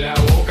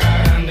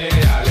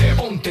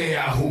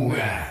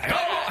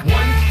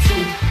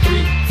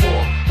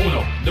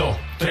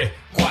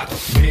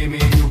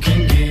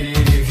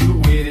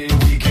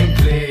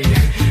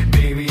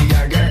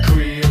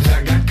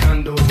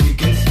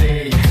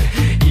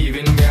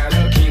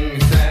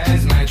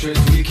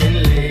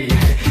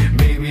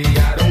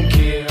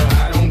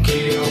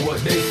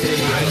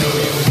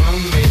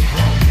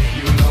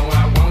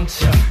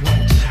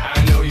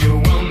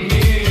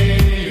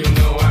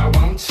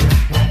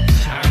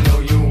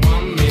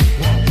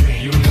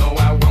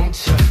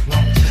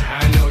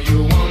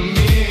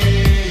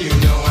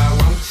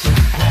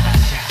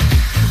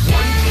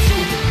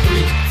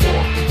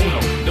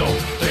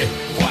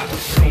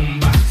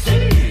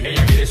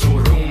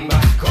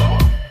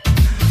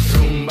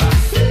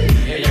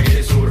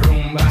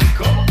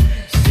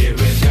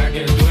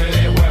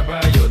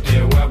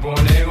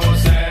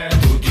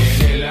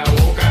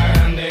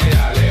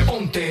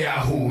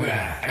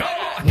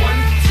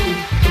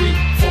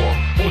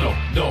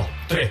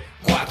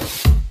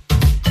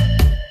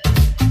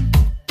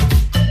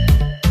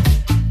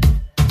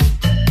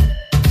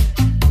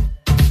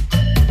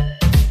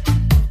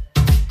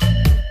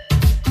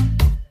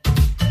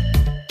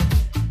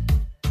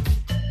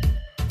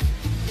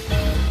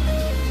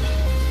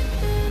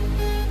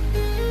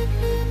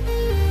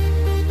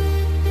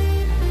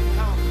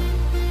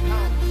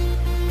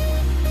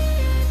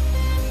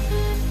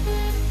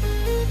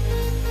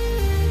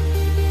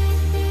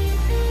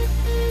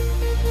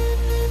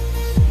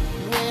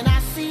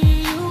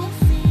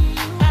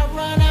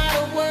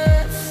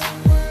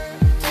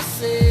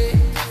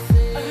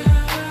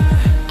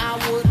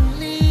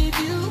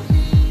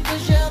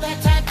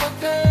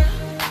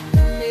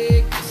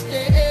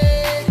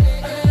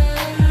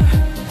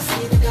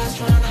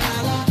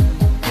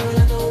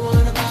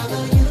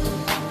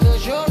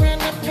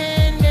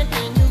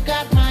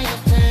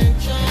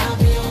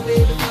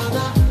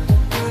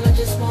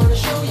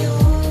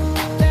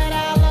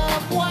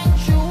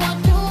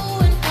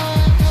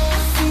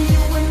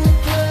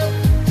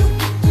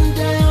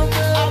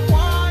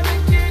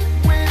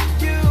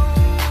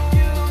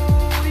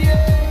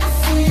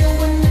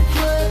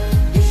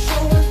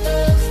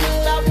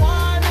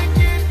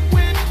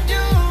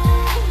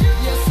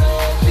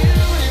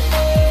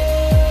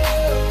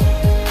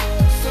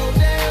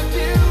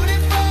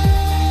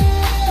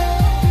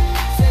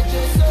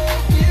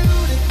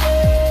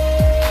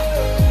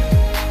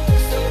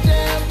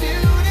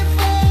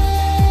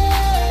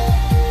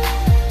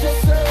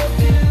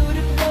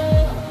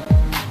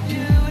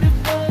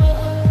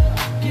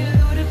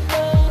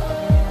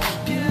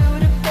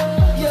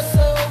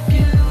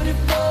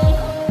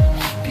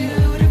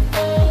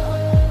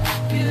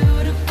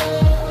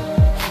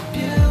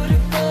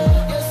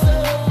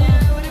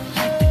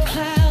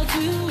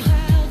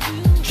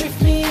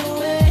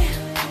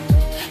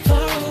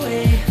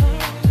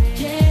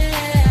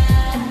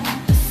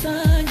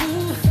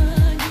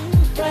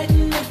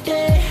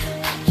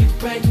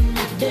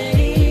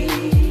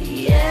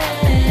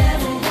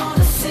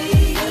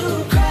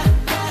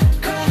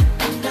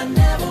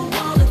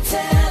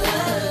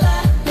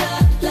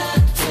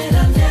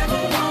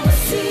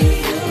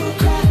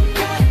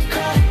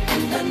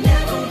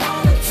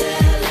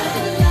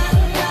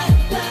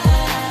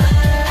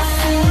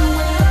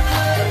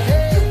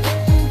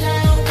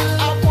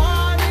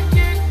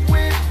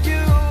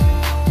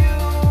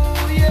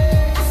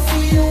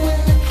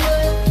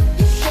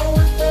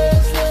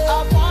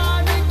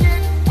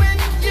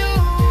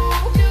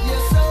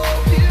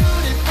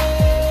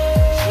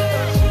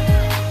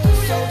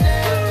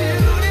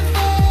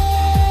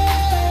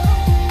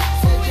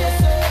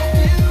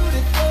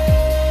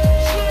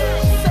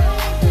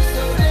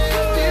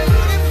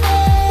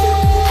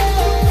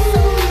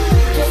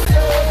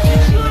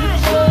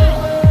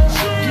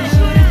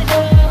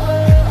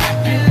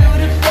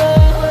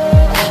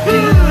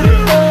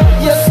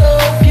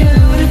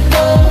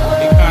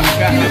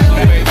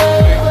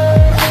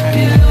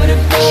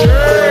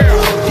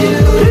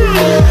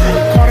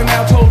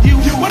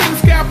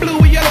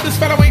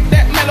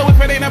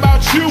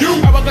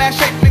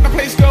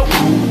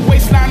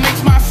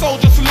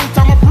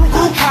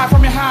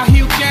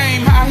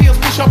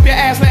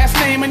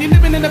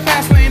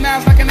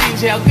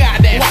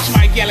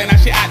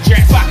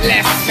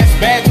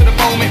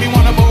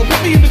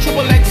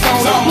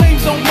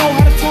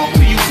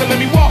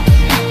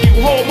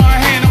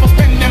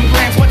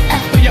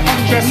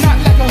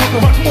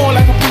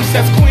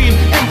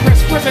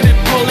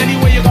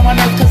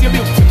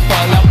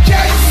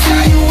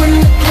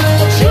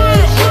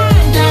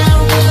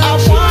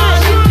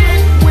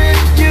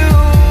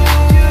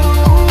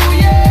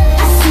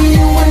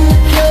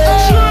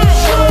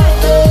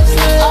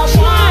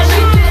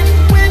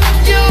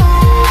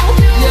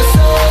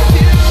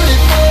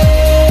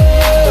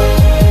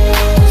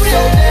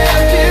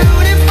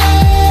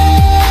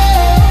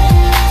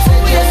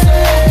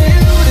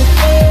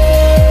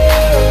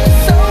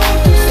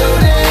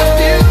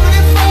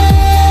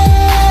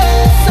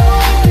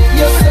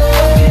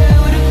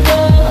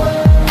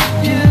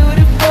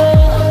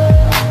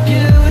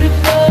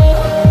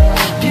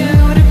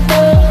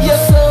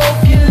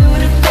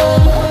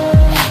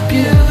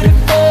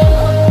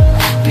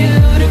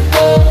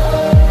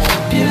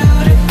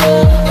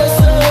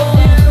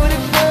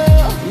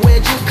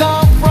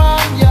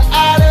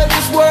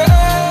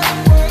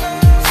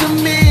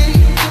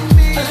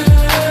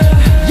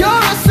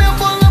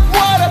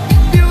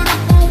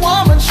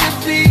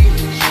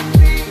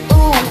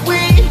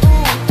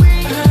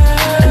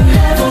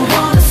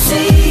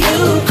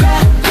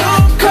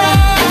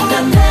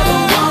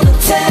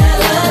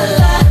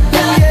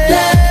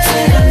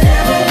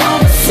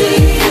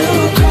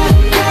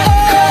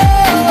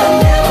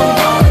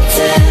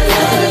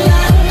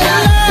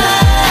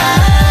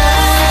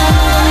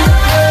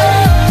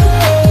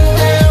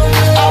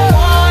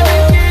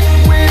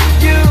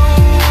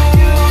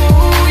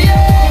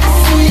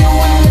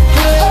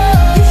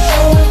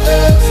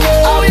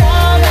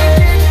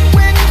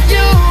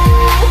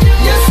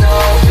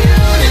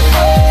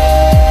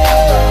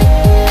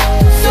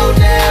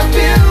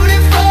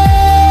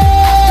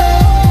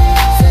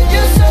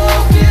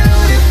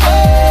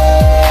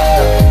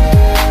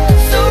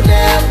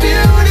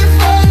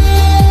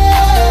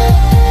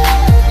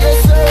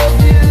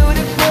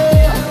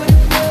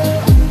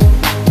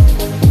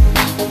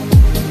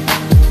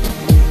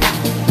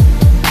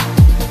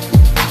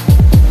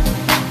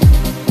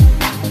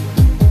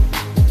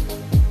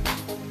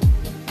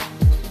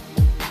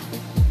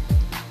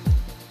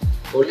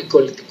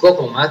κολλητικό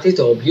κομμάτι,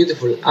 το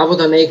Beautiful από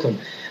τον Akon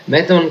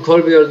με τον Colby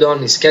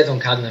Ordonis και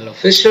τον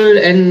Cardinal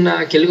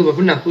Official, και λίγο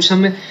πριν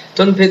ακούσαμε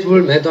τον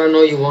Pitbull με το I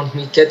Know You Want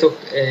Me και το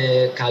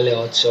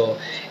Caleucho.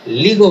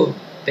 Λίγο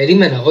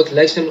περίμενα εγώ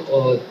τουλάχιστον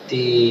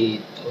ότι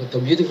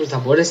το Beautiful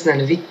θα μπορέσει να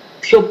ανεβεί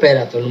πιο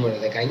πέρα από το νούμερο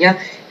 19.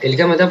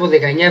 Τελικά μετά από 19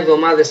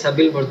 εβδομάδες στα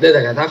Billboard δεν τα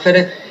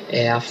κατάφερε,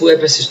 αφού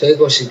έπεσε στο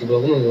 20 την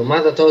προηγούμενη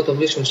εβδομάδα. Τώρα το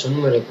βρίσκουν στο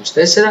νούμερο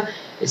 24.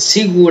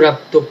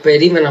 Σίγουρα το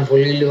περίμεναν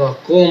πολύ λίγο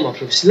ακόμα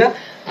πιο ψηλά,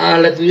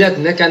 αλλά τη δουλειά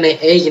την έκανε,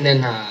 έγινε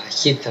ένα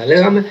hit θα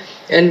λέγαμε,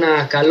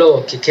 ένα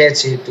καλό και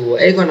catchy του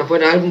Akon από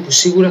ένα άλμπουμ που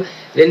σίγουρα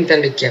δεν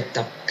ήταν και από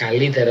τα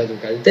καλύτερα του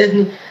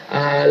καλλιτέχνη,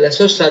 αλλά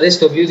σε όσους αρέσει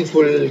το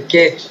Beautiful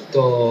και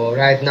το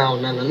Right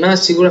Now Na,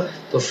 σίγουρα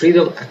το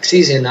Freedom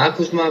αξίζει ένα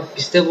άκουσμα.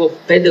 Πιστεύω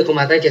 5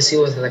 κομματάκια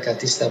σίγουρα θα τα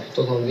κρατήσετε από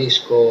αυτόν τον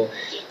δίσκο.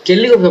 Και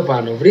λίγο πιο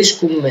πάνω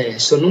βρίσκουμε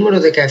στο νούμερο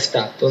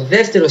 17 το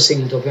δεύτερο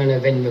single, το οποίο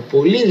ανεβαίνει με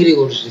πολύ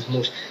γρήγορους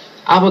ρυθμούς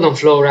από τον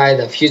Flow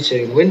Rida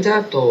featuring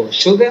Winter, το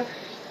Sugar.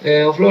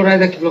 Ο Flow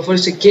Rida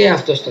κυκλοφόρησε και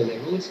αυτό στο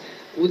The Roots,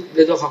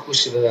 δεν το έχω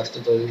ακούσει βέβαια αυτό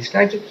το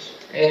δισκάκι,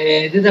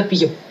 δεν τα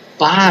πήγε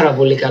πάρα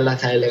πολύ καλά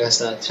θα έλεγα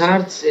στα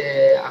charts,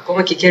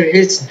 ακόμα και Kerry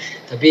Hilton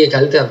τα πήγε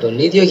καλύτερα από τον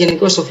ίδιο.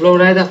 Γενικώς το Flow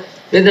Rida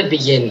δεν τα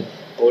πηγαίνει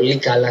πολύ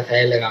καλά θα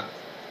έλεγα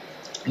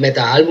με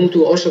τα άλμπουμ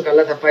του, όσο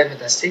καλά θα πάει με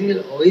τα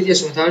single. Ο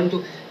ίδιος με το άλμπουμ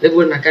του δεν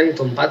μπορεί να κάνει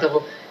τον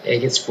πάταγο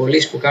για τις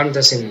πωλήσεις που κάνουν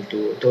τα single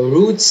του. Το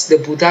Roots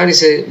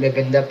δεμπουτάρισε με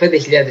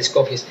 55.000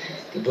 κόπιες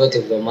την πρώτη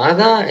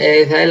εβδομάδα,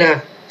 θα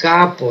έλεγα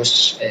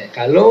κάπως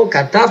καλό,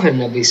 κατάφερε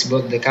να μπει στην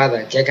πρώτη δεκάδα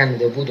και έκανε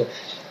ντεμπούτο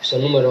στο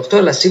νούμερο 8,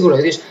 αλλά σίγουρα ο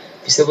ίδιος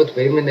πιστεύω ότι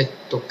περίμενε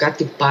το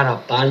κάτι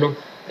παραπάνω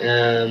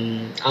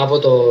από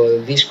το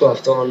δίσκο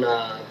αυτό.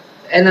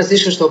 Ένας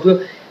δίσκος το οποίο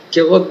και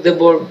εγώ δεν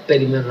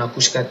περιμένω να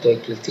ακούσει κάτι το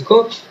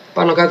εκπληκτικό,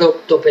 πάνω κάτω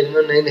το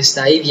περιμένω να είναι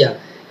στα ίδια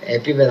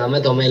επίπεδα με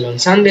το Melon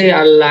Sunday,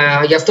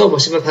 αλλά γι' αυτό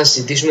όπως είπα θα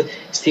συζητήσουμε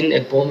στην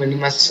επόμενη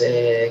μας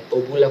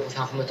εκπομπούλα που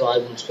θα έχουμε το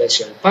album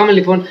special. Πάμε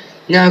λοιπόν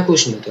να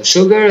ακούσουμε το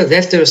Sugar,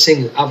 δεύτερο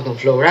single από τον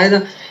Flow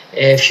Rida,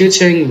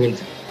 featuring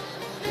Winter.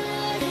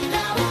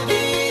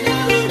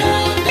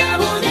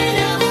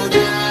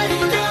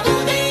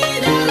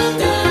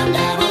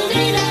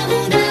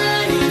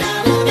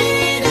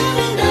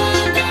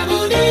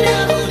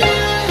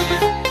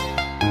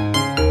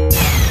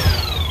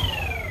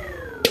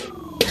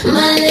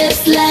 My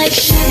lips like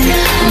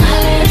sugar, my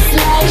lips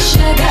like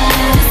sugar.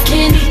 This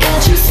candy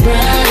got you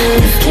sprung,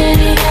 this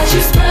candy got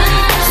you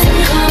sprung. So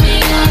call me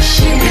your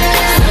sugar,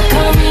 so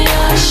call me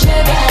your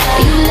sugar.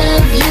 You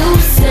love you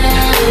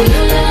some,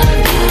 you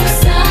love you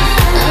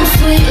some. I'm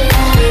sweet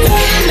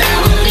like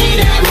I'm sweet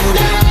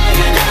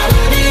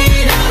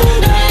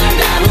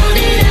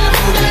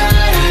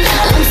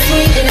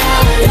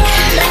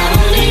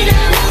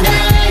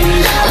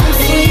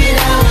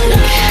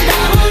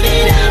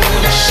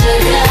like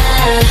sugar.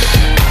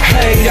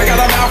 Hey, I got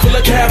a mouth full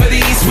of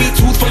cavities, sweet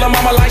tooth full of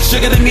mama like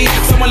sugar to me.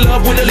 Someone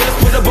love with a lip,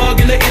 put a bug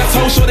in the ear,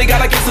 so sure they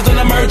got a guess it's an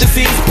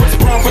emergency. Prince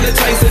Brown for the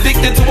taste,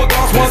 addicted to a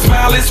gloss, one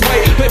smile is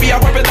way. Baby, I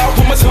rub it out,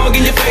 put my tongue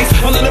in your face.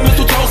 Under the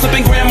mistletoe,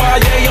 sipping grandma,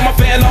 yeah, I'm a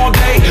fan all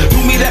day. Do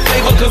me that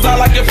favor, cause I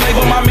like your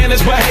flavor. My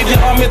managed behavior,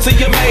 I'm into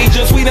your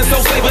major. Sweet and so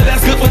flavor,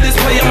 that's good for this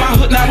player. My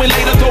hood now and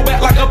later, throw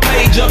back like a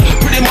pager.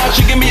 Pretty much,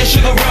 you give me a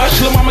sugar rush.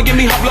 Lil' mama give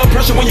me high blood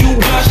pressure when you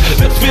blush.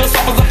 Lips feel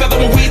soft as a feather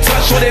when we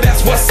touch. Shorty,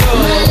 that's what's up.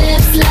 My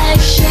lips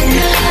like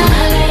sugar,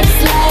 my lips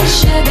like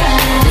sugar.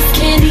 This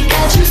candy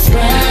got you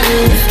sprung,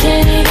 this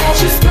candy got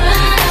you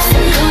sprung. So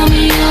call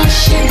me your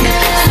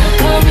sugar, so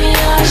call me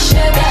your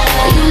sugar.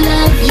 You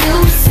love you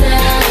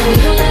some,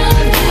 you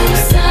love you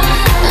some.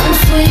 I'm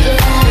sweet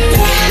like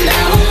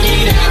I'm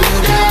sweet like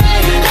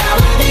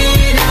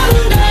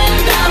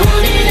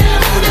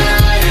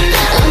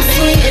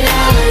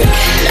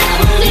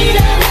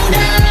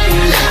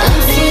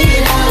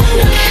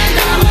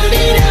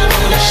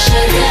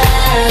sugar.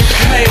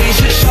 Hey,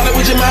 shit, shot it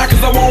with your mind,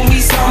 cause I want me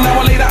some. Now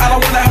or later, I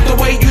don't wanna have to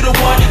wait, you the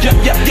one. Yep,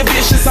 your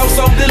vicious,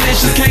 so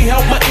delicious. Can't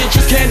help my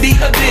interest, candy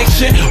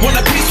addiction. Want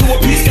a piece to a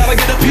piece, gotta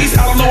get a piece.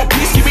 I don't know a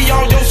piece, give me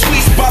all your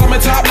sweets. Bottom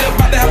and top lip,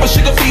 about to have a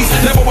sugar feast.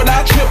 Never would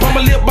I trip, I'm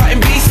a lip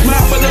biting beast.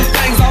 Smile for them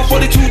things, all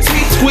 42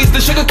 teeth. Squeeze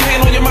the sugar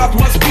cane on your mouth,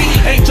 must be.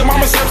 Ain't your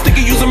mama self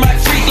sticky, use a Mac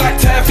free like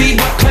taffy.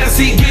 But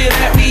classy, get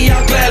at me,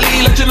 I'll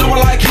gladly let you know I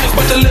like hips.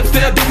 But the lips,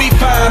 they'll do me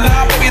fine.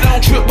 Nah, baby,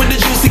 don't trip with the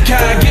juicy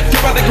kind. Get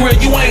flipped by the grill,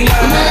 you ain't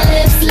lying. My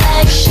lips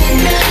like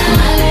sugar,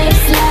 my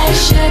lips like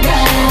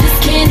sugar. This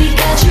candy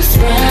got you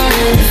sprung,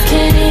 this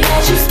candy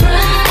got you sprung.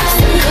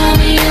 So call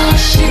me your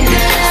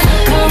sugar, so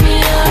call me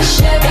your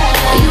sugar.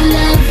 You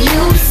love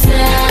you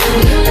some,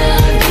 you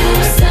love you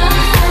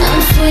some.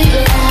 I'm sweet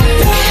like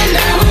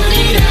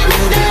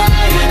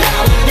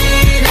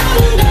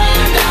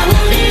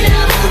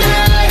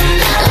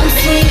I'm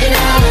sweet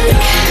like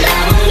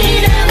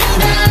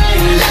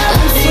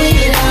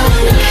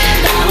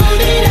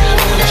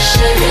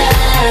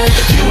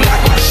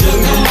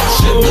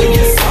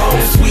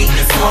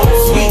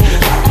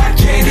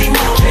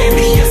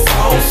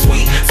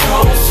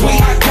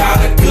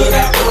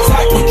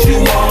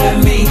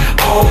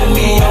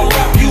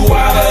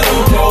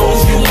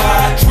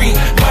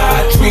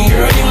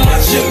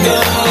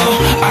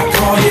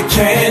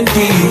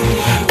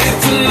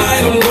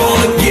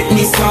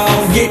me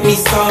some, get me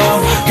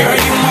some. Girl,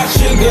 you my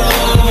sugar,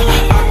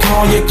 I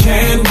call you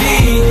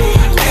candy.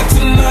 And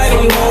tonight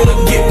I'm gonna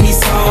get me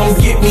some,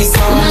 get me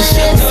some. My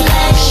lips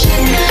like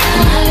sugar,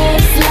 my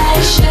lips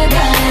like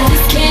sugar.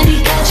 This candy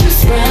got you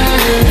sprung,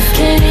 this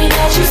candy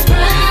got you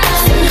sprung.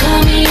 So call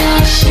me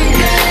your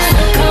sugar,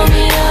 so call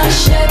me your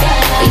sugar.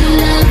 You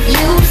love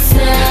you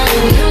some,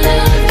 you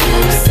love you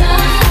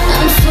some.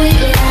 I'm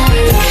sweet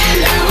like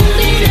I'm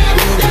sweet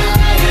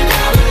like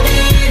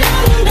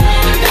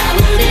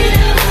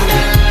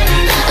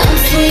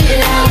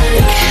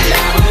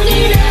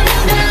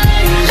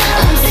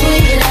I'm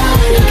sweet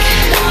like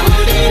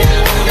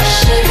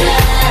sugar.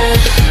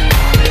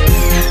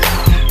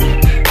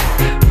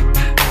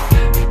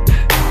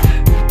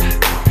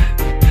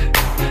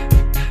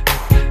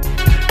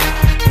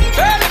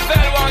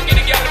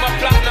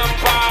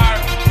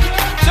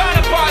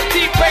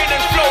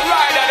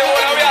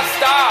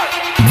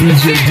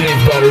 DJ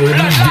Dave about to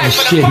release this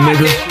shit,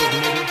 nigga.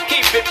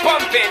 Keep it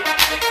pumping.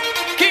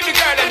 Keep the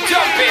girl them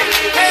jumping.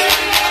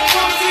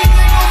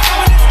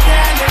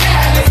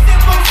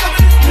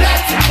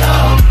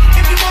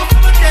 If you want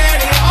some of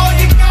daddy, all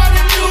you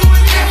gotta do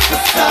is ask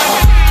for some.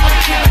 I'm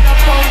giving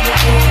up on your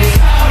booty.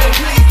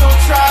 Please don't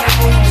try to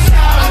move me.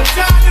 I'm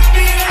trying to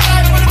be the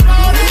life of the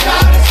party.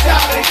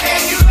 Shout it,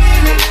 can you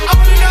feel it? I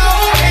wanna know,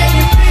 can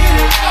you feel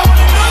it? I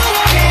wanna know,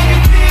 can you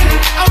feel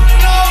it? I wanna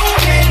know,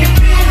 can you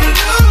feel it?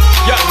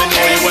 Y'all me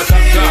know you was a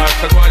class,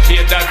 so go and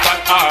shake that fat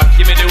ass.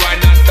 Give me the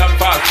wine and stop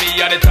fast, me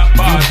at the top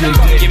pass.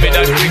 Give me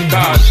that quick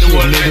card, the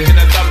whole night in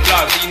the top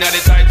class. In at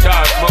the tight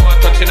chart, mama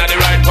touching at the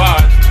right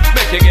part.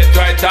 Make you get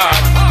right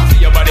hard. See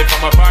your body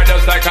from afar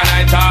just like a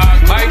night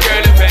hawk. My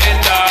girl if you're in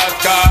the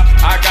car,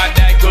 I got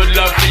that good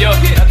love for you.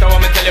 That's how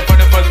I'm tell you for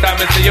the first time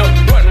I see you.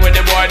 Run with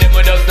the boy, them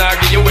will just not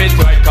give you it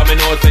right. Coming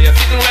out so you're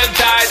sitting well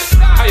tight.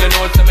 How you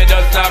know so me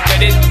just not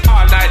fed it.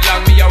 All night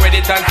long me already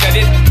and said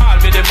it. I'll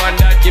be the man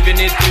that giving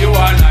it to you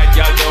all night.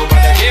 Y'all don't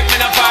bother give me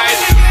no fight.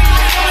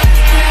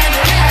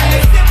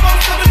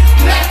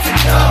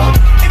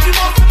 If you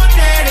want some of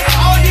daddy,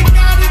 all you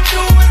gotta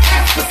do is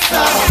ask for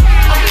some.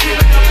 I'm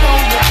giving up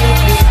on your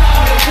booty.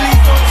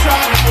 Please don't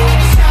try to move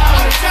me.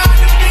 I'm trying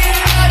to be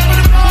the life of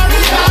the party.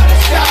 Shout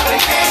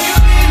it, can you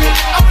feel it?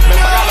 I wanna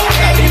know,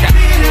 can you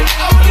feel it?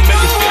 I wanna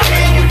know,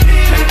 can you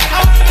feel it? I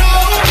wanna know,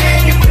 can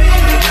you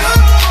feel it?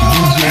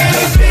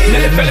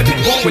 Let it fella be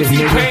born with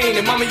T-Pain.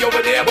 And mommy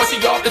over there, but she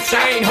off the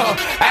chain. Her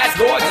ass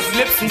gorgeous,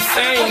 lips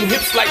insane.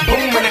 Hips like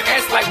boom and her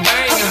ass like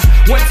bang.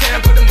 One time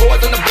put them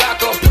boys on the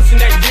block up, pushing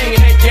that ding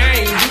and that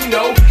gang. You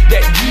know,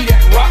 that G,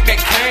 that rock, that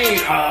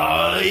cane.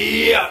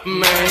 Yeah,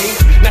 man.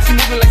 Now she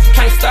moving like she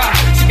can't stop.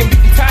 She can be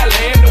from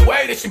Thailand, the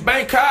way that she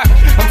Bangkok.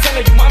 I'm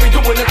telling you, mommy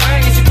doing the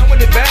thing. And she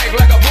throwing it back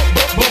like a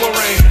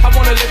boomerang. I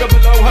wanna lick up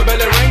below her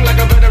belly ring like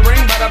a better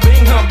ring. Bada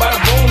bing, huh, bada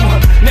boom, huh.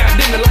 Now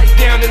dim the lights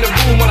down in the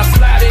room when I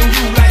slide in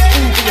you like,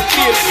 ooh, can you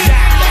feel it?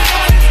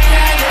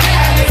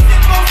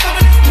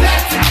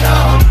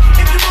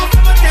 If you want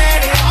some of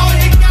daddy, all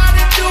you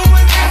gotta do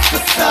is ask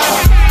for some.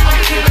 I'm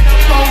giving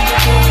up on your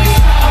booty.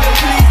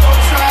 Please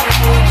don't try to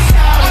move me.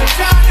 I'm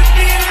trying to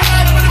be the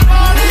life of the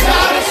party.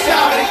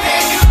 Shout it,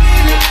 can you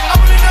feel it? I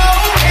wanna know,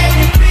 can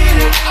you feel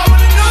it? I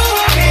wanna know,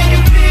 can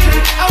you feel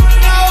it? I wanna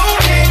know,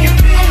 can you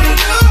feel it?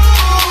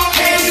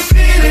 Can you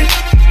feel it?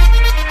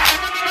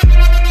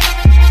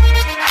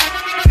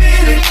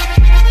 Feel it?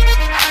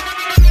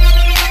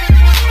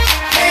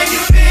 Can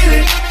you feel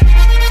it?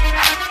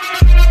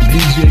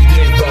 DJ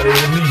Dave about to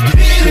release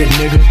this shit,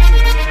 nigga.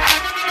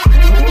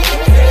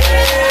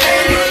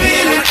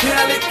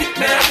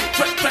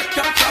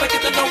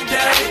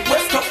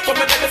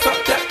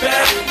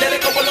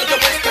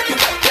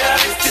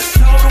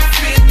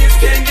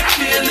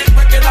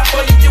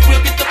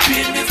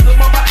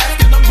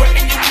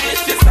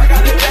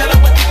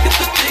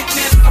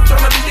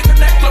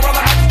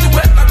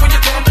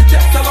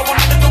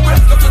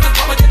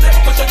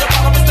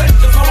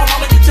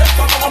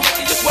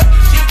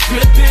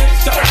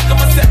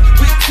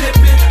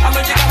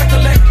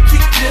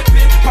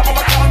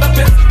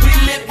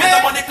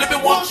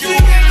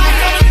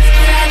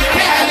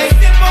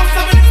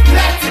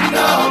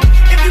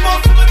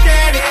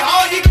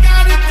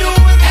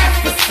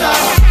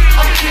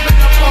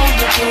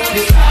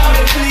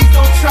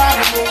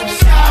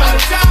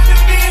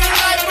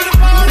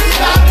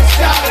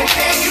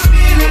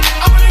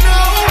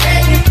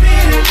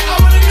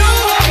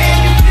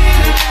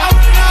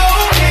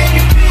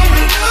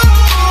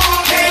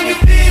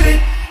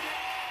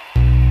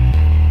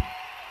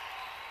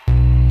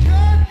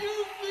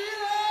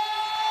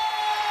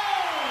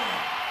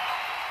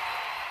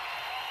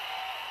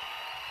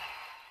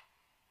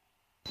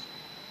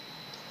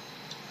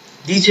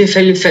 DJ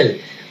Felifel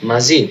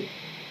μαζί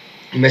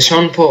με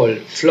Sean Paul,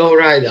 Flow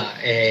Rider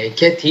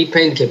και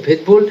T-Pain και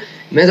Pitbull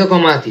με το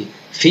κομμάτι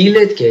Feel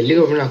It, και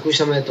λίγο πριν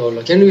ακούσαμε το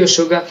ολοκαίνουργιο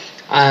Sugar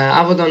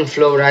από τον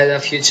Flow Rider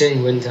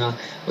featuring Winter.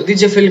 Ο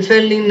DJ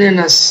Felifel είναι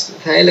ένας,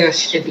 θα έλεγα,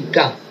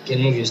 σχετικά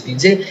καινούριος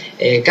DJ,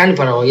 κάνει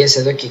παραγωγές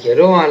εδώ και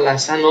καιρό, αλλά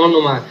σαν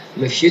όνομα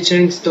με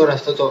featuring τώρα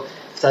αυτό το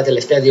αυτά τα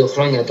τελευταία 2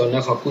 χρόνια τον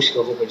έχω ακούσει και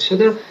εγώ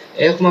περισσότερο.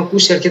 Έχουμε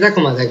ακούσει αρκετά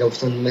κομμάτια από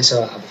αυτόν μέσα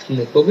από αυτήν την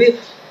εκπομπή.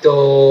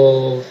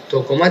 Το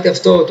κομμάτι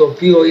αυτό, το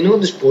οποίο είναι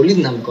όντως πολύ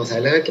δυναμικό θα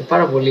έλεγα και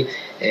πάρα πολύ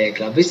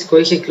κλαμπίστικο,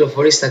 είχε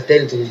κυκλοφορήσει στα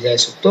τέλη του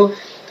 2008.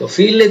 Το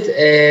Feel It,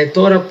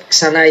 τώρα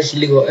ξανά έχει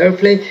λίγο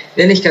airplay,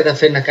 δεν έχει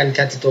καταφέρει να κάνει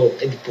κάτι το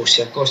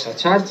εντυπωσιακό στα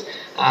charts,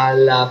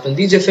 αλλά από τον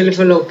DJ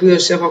Felifel, ο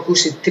οποίος έχω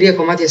ακούσει 3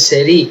 κομμάτια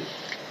σερί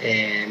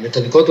με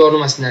το δικό του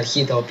όνομα στην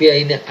αρχή, τα οποία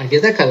είναι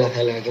αρκετά καλά θα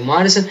έλεγα και μου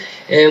άρεσαν,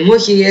 μου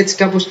έχει έτσι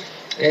κάπως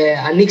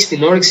ανοίξει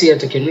την όρεξη για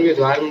το καινούριο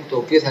του άλμπουμ, το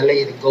οποίο θα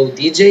λέγεται Go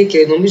DJ,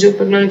 και νομίζω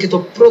πρέπει να είναι και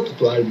το πρώτο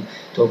του άλμπουμ,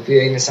 το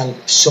οποίο είναι σαν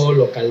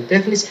solo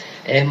καλλιτέχνης.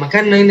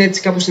 Μακάρι να είναι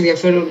έτσι κάπως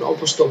ενδιαφέρον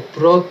όπως το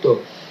πρώτο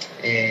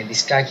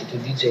δισκάκι του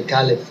DJ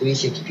Khaled που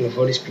είχε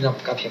κυκλοφορήσει πριν από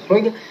κάποια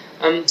χρόνια.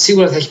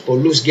 Σίγουρα θα έχει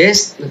πολλούς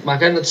guests,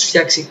 μακάρι να τους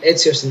φτιάξει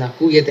έτσι ώστε να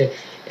ακούγεται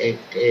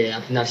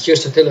από την αρχή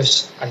ως το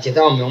τέλος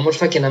αρκετά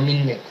ομοιόμορφα και να μην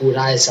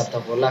κουράζει από τα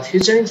πολλά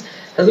featurings.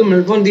 Θα δούμε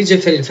λοιπόν DJ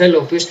Felifel,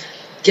 ο οποίος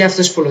και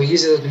αυτός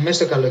υπολογίζεται ότι μέσα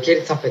στο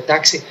καλοκαίρι θα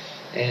πετάξει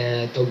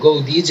το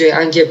Go DJ,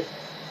 αν και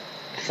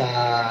θα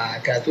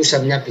κρατούσα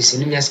μια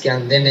πισινή, μιας και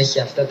αν δεν έχει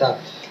αυτά τα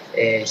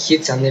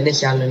hits, αν δεν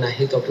έχει άλλο ένα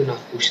hit το οποίο να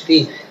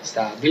ακουστεί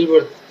στα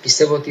Billboard,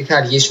 πιστεύω ότι θα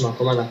αργήσουμε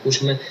ακόμα να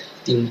ακούσουμε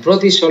την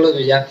πρώτη solo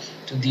δουλειά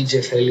του DJ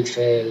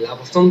Felifel.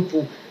 Από αυτόν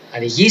που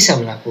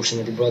αργήσαμε να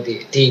ακούσουμε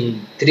την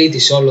τρίτη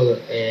solo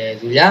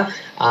δουλειά,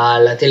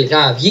 αλλά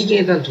τελικά βγήκε,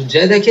 ήταν του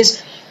Jadakiss,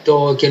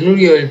 το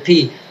καινούριο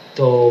LP,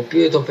 το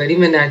οποίο το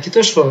περίμενε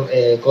αρκετός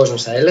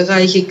κόσμος θα έλεγα.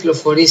 Είχε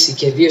κυκλοφορήσει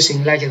και 2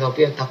 σιγγλάκια τα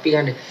οποία τα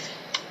πήγανε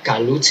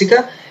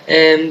καλούτσικα.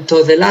 Το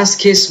The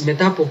Last Kiss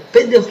μετά από 5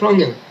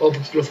 χρόνια όπου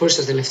κυκλοφόρησε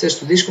το τελευταίο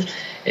του δίσκος,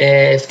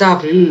 7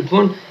 Απριλίου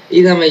λοιπόν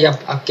είδαμε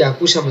και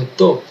ακούσαμε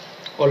το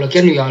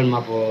ολοκαίνουργιο άλμπουμ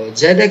από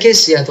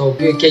Jadakiss, για το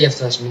οποίο και γι'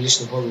 αυτό θα σας μιλήσω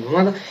την επόμενη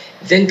εβδομάδα.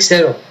 Δεν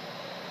ξέρω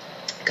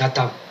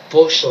κατά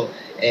πόσο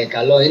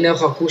καλό είναι,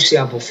 έχω ακούσει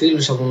από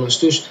φίλους, από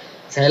γνωστούς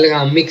θα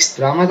έλεγα mixed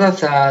πράγματα,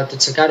 θα το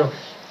τσεκάρω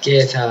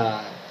και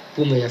θα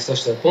πούμε γι' αυτό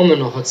στο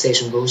επόμενο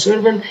HotStation Goes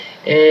Urban.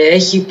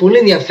 Έχει πολύ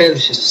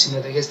ενδιαφέρουσες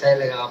συμμετοχές θα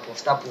έλεγα από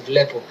αυτά που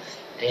βλέπω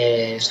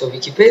στο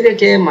Wikipedia,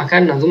 και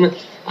μακάρι να δούμε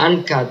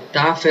αν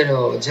κατάφερε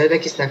ο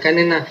Jadakiss να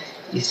κάνει ένα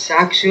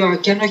εισάξιο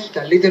και αν όχι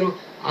καλύτερο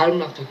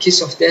άλμπουμ από το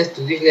Kiss of Death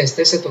του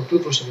 2004, το οποίο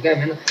προσωπικά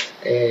εμένα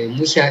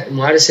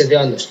μου άρεσε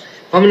δεόντως.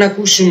 Πάμε να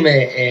ακούσουμε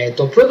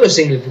το πρώτο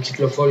single που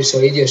κυκλοφόρησε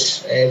ο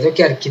ίδιος εδώ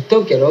και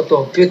αρκετό καιρό, το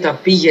οποίο τα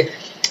πήγε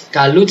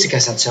καλούτσικα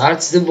στα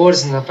charts, δεν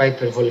μπόρεσε να τα πάει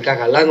υπερβολικά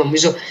καλά,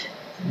 νομίζω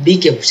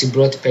μπήκε στην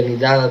πρώτη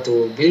 50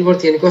 του Billboard.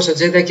 Γενικώς ο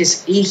Jadakiss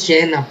είχε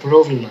ένα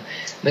πρόβλημα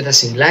με τα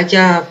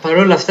σιγγλάκια,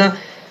 παρόλα αυτά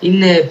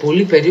είναι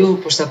πολύ περίεργο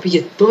πως τα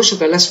πήγε τόσο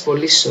καλά στις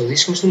πωλήσεις ο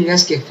δίσκος του,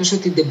 μιας και εκτός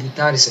ότι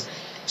ντεμπουτάρισε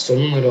στο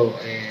νούμερο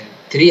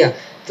 3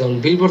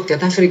 των Billboard,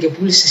 κατάφερε και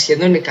πούλησε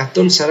σχεδόν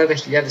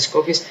 140.000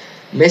 κόπιες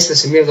μέσα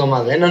σε μία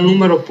εβδομάδα. Ένα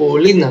νούμερο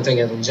πολύ δυνατό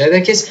για τον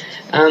Jadakiss,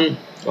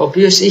 ο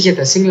οποίος είχε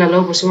τα single, αλλά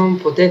όπως είπαμε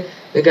ποτέ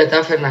δεν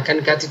κατάφερε να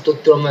κάνει κάτι το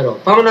τρομερό.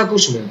 Πάμε να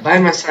ακούσουμε By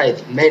My Side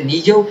με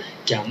Nigel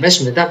και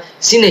αμέσως μετά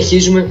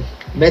συνεχίζουμε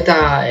με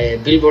τα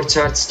Billboard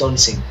Charts των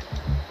single.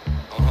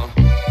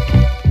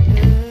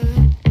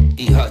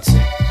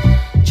 E-Hudson,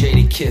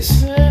 Jadakiss,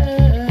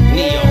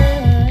 Neo.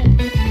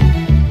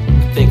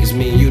 I think it's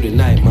me and you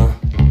tonight, man.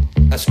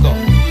 Let's go.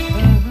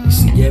 You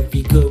see,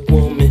 every good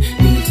woman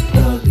needs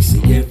love. You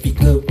see, every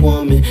good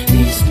woman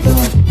needs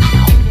love.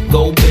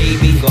 Go,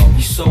 baby, go.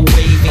 You so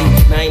wavy.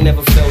 I ain't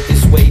never felt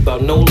this way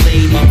about no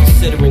lady.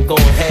 Considering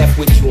going half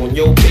with you on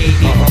your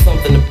baby.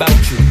 Something about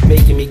you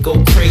making me go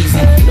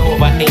crazy. You know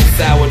if I ain't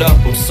soured up,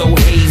 I'm so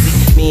hazy.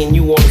 Me and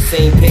you on the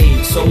same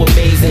page, so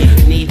amazing.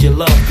 Need your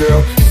love,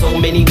 girl, so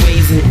many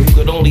ways, and you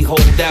could only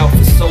hold out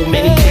for so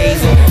many days.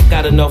 And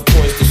got enough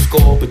points to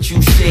score, but you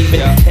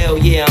shaving. Hell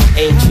yeah, I'm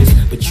anxious,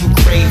 but you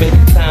craving.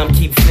 Time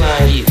keep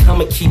flying,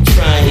 I'ma keep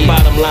trying.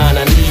 Bottom line,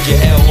 I need your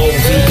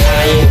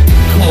L-O-V-I-N.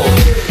 Come on.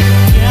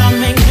 Yeah,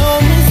 make no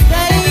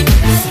mistake,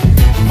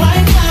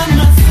 right by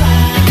my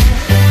side.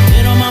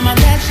 Little mama,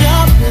 that's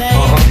your play.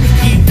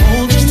 Keep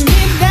holding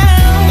me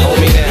down. Hold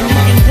me down, and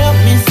you can help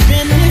me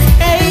spin this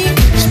cake.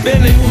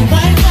 Spin it.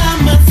 Right by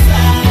my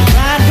side,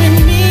 ride with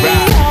me.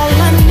 Ride. All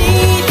I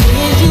need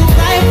is you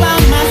right by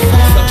my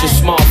side. Such a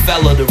smart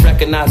fella to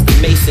recognize the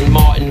Mason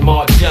Martin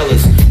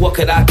Margellas. What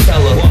could I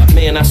tell her?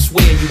 Man, I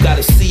swear you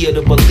gotta see her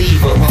to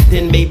believe her.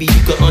 Then maybe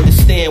you could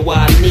understand why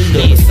I need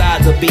her.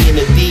 Besides her being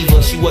a diva,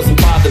 she wasn't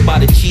bothered by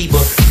the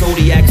cheaper.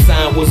 Zodiac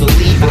sign was a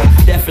Libra,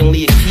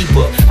 definitely a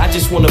keeper. I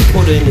just wanna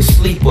put her in a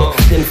sleeper,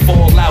 then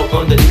fall out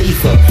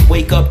underneath her.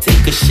 Wake up,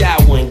 take a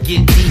shower and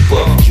get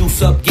deeper.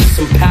 Juice up, get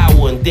some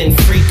power and then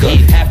freak her.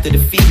 After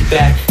the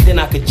feedback, then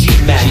I could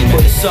G-Mac.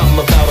 But it's something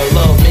about her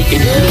love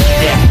making me need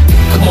that.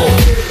 Come on.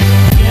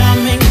 Yeah,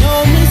 make no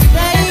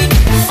mistake,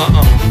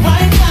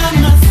 right by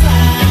my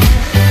side.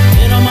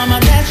 Little mama,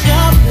 that's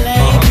your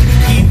play.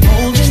 Keep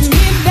holding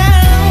me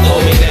down.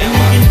 Hold me down,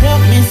 and you can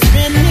help me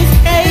spin this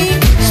cake.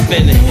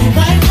 Spin it.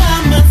 Right by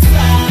my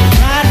side,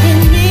 ride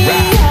with me.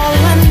 Ride. All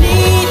I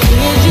need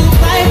is you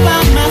right by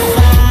my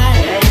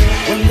side.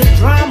 When the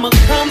drama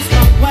comes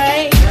my way,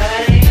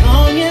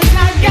 long as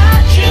I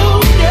got you,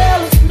 girl,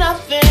 it's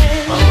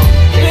nothing.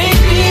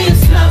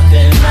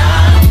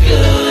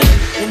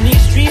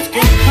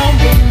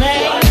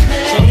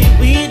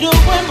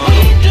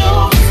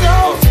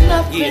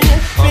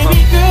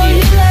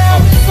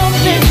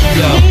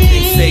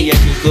 say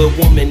every good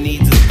woman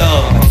needs a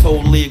thug. I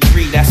totally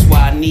agree, that's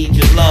why I need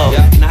your love.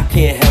 And I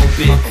can't help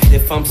it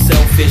if I'm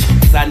selfish,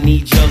 cause I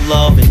need your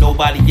love and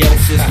nobody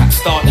else's.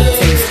 Starting to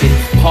taste it,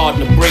 hard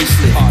in the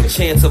bracelet, a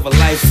chance of a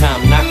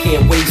lifetime and I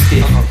can't waste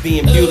it.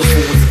 Being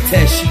beautiful was a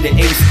test, she done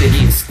aced it.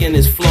 Her skin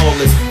is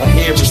flawless, her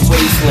hair is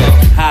wasteland.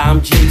 Hi, I'm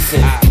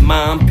Jason,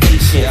 Ma, I'm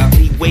patient.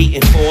 Be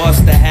waiting for us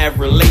to have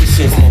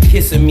relations.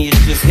 Kissing me is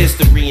just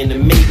history in the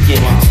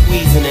making.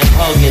 Squeezing and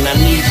hugging, I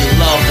need your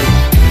loving.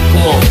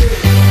 Come on.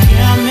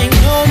 Yeah, make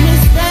no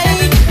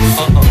mistake.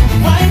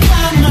 Right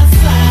by my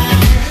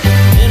side.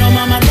 Little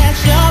mama,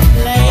 that's your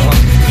play.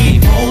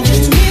 Keep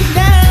holding me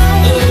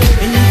down.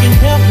 And you can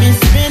help me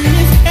spin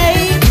this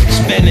cake.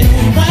 Spin it.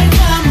 Right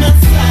by my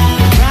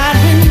side. Ride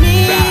with me.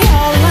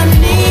 All I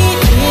need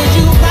is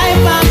you right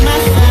by my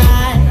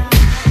side.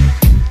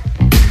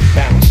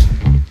 Bounce.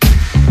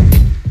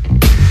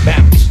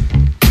 Bounce.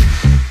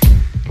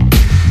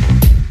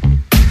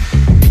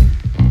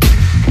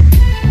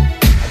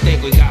 I think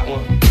we got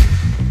one.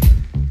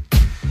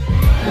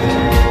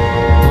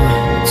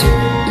 1, 2,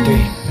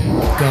 3,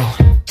 go.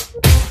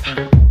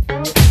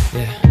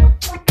 Yeah.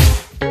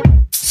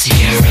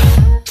 Sierra.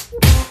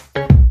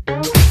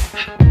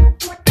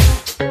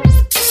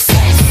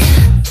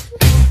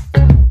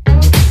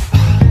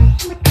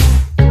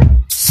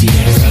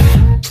 Sierra.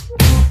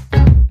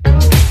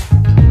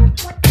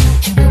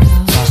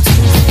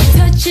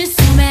 Touch is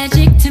so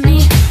magic to me.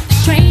 The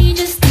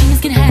strangest things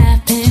can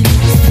happen.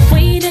 The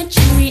way that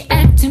you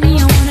react to me,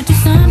 I wanna do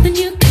something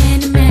you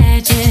can't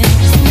imagine.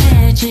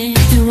 Imagine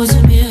if there was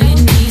a million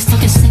ways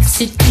talking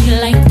sexy to you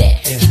like that.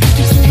 You think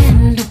you can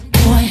handle,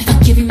 boy? If I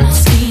give you my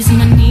squeeze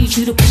and I need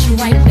you to push it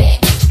right back.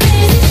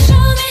 Baby,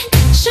 show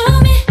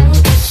me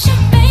what's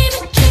your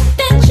favorite trick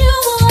that you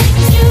want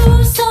to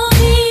use on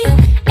me.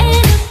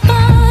 And I'm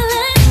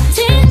falling,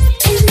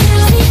 and now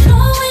we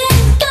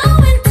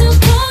going to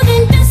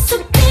golden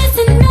disappears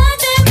and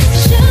nothing but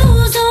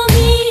shoes on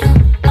me.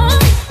 Oh,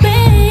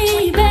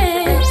 baby.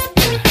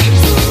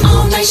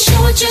 All night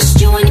show, just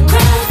you and the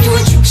crowd,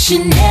 doing tricks you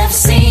never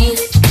seen.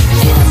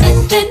 And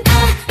that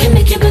I can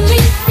make you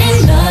believe in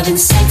love and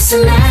sex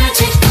and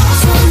magic.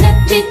 So let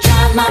me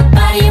drive my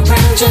body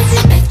around you,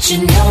 bet you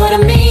know what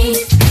I mean.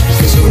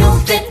 Cause you know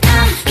that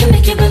I can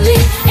make you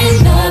believe in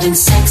love and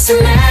sex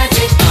and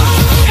magic.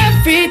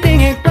 Everything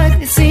ain't what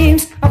it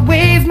seems. I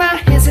wave my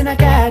hands and I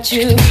got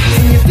you.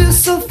 And you feel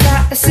so fly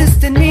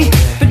assisting me.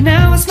 But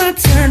now it's my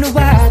turn to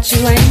watch you.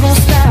 I ain't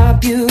gonna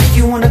stop you. If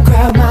you wanna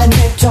grab my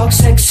neck, talk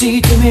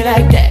sexy to me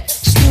like that.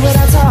 Just do what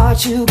I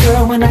taught you,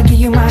 girl, when I give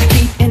you my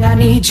heat. And I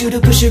need you to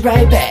push it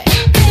right back.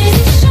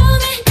 Baby,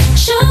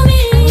 show me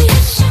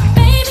what's your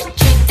favorite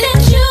trick that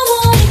you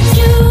want to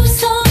use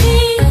on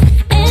me.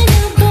 And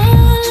I'm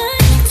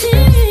going to.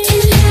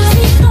 And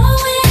now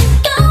we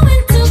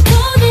going to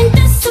golden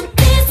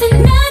disappears and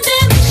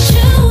nothing but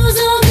shoes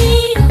on me.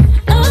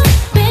 Oh,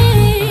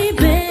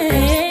 baby.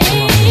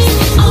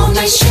 All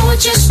night show,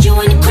 just you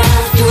and the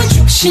crowd, doing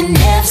tricks you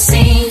never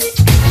seen.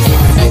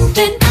 And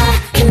that I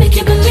can make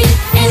you believe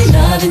in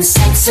love and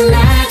sex and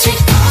magic.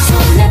 So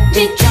let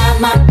me drive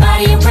my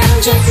body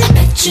around you,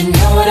 bet you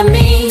know what I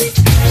mean.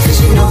 Cause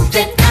you know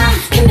that I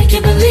can make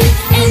you believe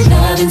in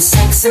love and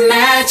sex and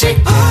magic.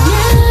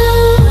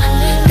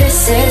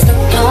 This is the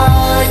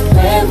part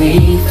where we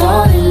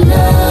fall in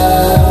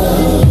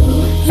love.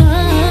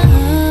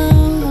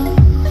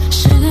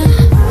 Sugar,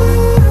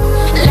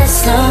 let's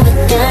slow it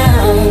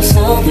down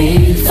so we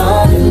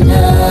fall in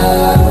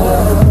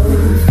love.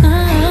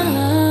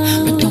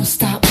 But don't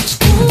stop what you're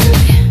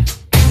doing.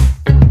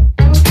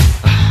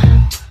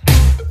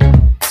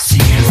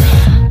 Sierra.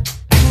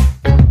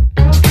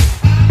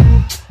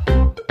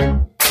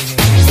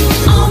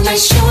 All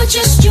night show,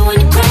 just you and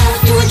the crowd,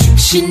 doing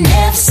tricks you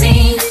never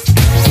seen.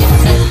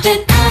 And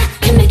that I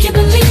can make you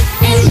believe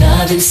in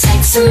love and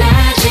sex and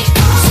magic.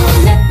 So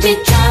let me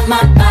drive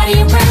my body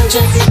around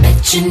you, bet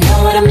you know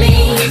what I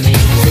mean.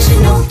 Cause you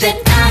know that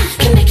I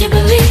can make you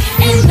believe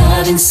in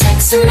love and sex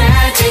and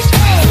magic.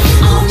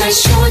 All night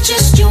show,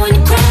 just you and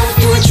the crowd,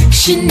 doing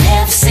tricks you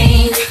never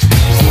seen.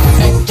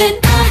 And that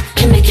I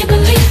can make you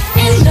believe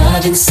in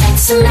love and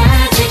sex and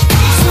magic.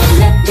 So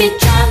let me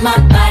drive my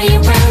body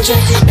around you,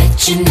 bet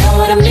you know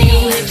what I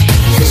mean.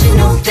 Cause you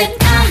know that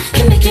I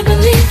can make you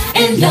believe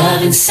in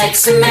love and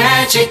sex and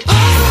magic.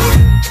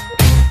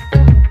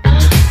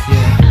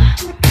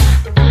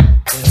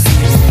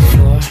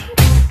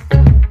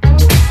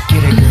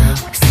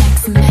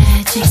 Sex and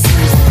magic.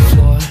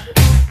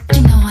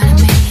 You know what I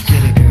mean.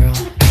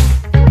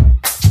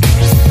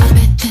 I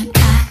bet that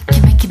I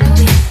can make you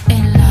believe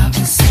in love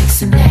and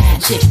sex and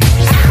magic.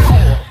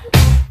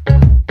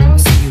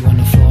 See you on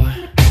the floor.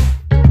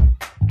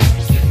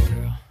 Get it,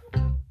 girl.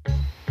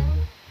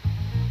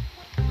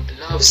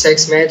 Love, Sex,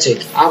 Magic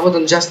από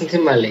τον Justin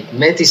Timberlake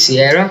με τη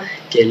Sierra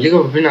και λίγο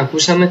πριν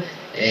ακούσαμε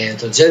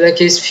το Jada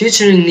Case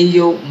featuring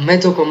Neo με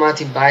το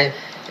κομμάτι By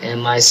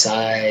My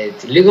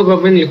Side. Λίγο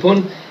πριν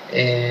λοιπόν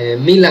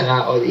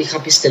μίλαγα, είχα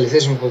πει στις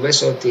τελευταίες μου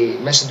εκπομπές ότι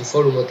μέσω του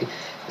φόρουμ ότι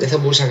δεν θα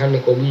μπορούσα να κάνω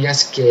εκπομπή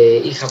μιας και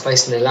είχα πάει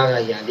στην Ελλάδα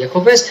για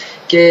διακοπές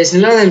και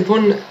στην Ελλάδα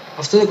λοιπόν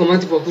αυτό το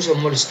κομμάτι που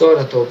ακούσαμε μόλις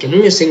τώρα, το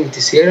καινούριο single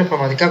της Sierra,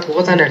 πραγματικά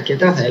ακουγόταν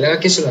αρκετά, θα έλεγα,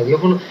 και στο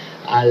ραδιόφωνο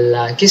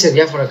αλλά και σε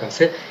διάφορα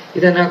καφέ.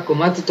 Ήταν ένα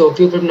κομμάτι το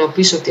οποίο πρέπει να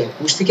πεις ότι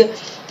ακούστηκε.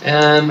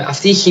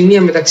 Αυτή η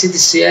χημεία μεταξύ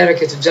της Sierra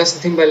και του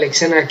Justin Timberlake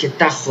σε ένα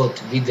αρκετά hot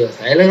βίντεο,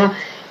 θα έλεγα.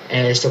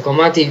 Στο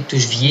κομμάτι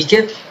τους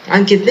βγήκε,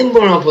 αν και δεν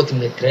μπορώ να πω ότι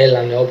με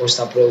τρέλανε όπως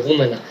τα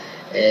προηγούμενα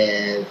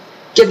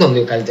και των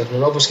δύο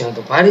καλλιτεχνών, όπως και να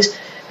το πάρεις.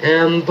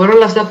 Παρ'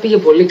 όλα αυτά πήγε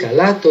πολύ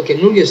καλά. Το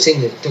καινούριο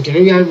single, το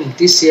καινούριο album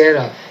της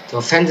Sierra,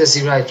 το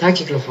Fantasy Ride, θα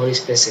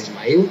κυκλοφορήσει 4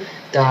 Μαΐου.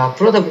 Τα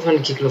πρώτα που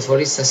είχαν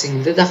κυκλοφορήσει στα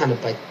single δεν τα είχαν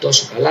πάει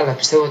τόσο καλά, αλλά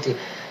πιστεύω ότι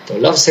το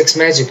Love Sex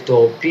Magic, το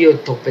οποίο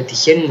το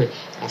πετυχαίνουμε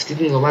αυτή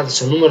την εβδομάδα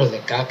στο νούμερο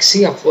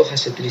 16, αφού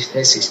έχασε 3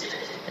 θέσεις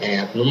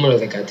από το νούμερο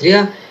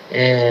 13,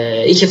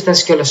 είχε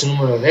φτάσει κιόλας στο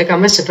νούμερο 10.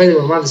 Μέσα σε 5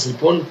 εβδομάδες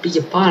λοιπόν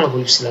πήγε πάρα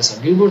πολύ ψηλά στα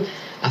Billboard.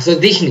 Αυτό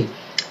δείχνει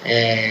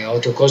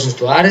ότι ο κόσμος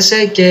του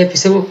άρεσε και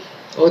πιστεύω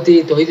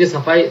ότι το ίδιο θα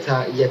πάει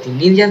για την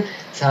ίδια,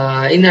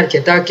 θα είναι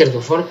αρκετά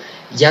κερδοφόρο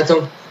για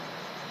το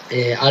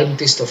άλμπουμ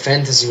της, το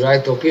Fantasy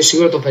Ride, το οποίο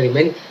σίγουρα το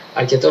περιμένει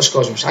αρκετός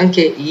κόσμος. Αν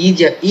και η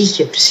ίδια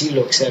είχε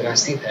ψήλο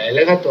ξεργαστεί, θα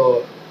έλεγα,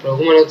 το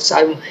προηγούμενο της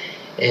άλμπουμ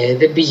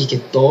δεν πήγε και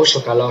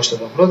τόσο καλά όσο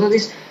το πρώτο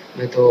της,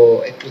 με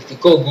το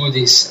εκπληκτικό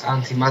Goodies,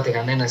 αν θυμάται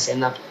κανένας,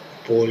 ένα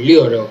πολύ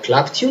ωραίο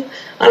club tune.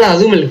 Αλλά θα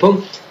δούμε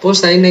λοιπόν πώς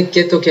θα είναι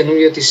και το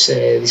καινούριο της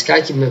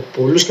δισκάκι, με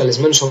πολλούς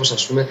καλεσμένους, όπως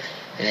ας πούμε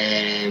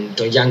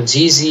το Young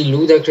Jeezy,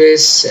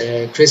 Ludacris,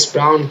 Chris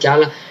Brown και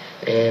άλλα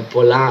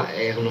πολλά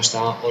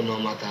γνωστά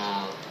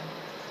ονόματα.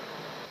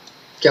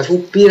 Και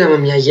αφού πήραμε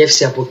μια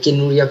γεύση από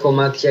καινούρια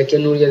κομμάτια,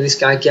 καινούρια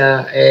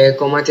δισκάκια,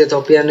 κομμάτια τα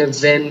οποία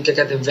ανεβαίνουν και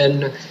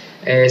κατεβαίνουν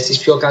στις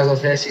πιο κάτω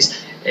θέσεις,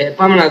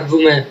 πάμε να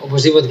δούμε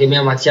οπωσδήποτε και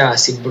μια ματιά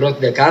στην πρώτη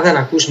δεκάδα, να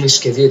ακούσουμε ίσως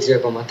και 2-3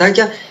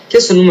 κομματάκια. Και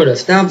στο νούμερο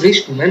 7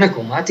 βρίσκουμε ένα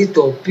κομμάτι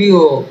το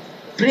οποίο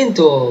πριν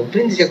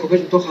τις διακοπές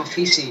που το έχω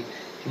αφήσει,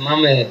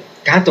 θυμάμαι,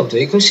 κάτω από το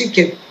 20,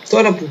 και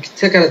τώρα που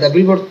τσέκαρα τα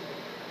Billboard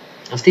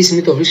αυτή τη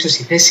στιγμή το βρίσκω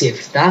στη θέση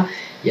 7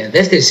 για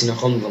δεύτερη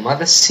συνεχόμενη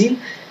εβδομάδα, συν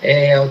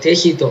ότι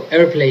έχει το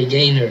Airplay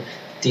Gainer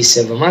της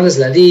εβδομάδας,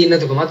 δηλαδή είναι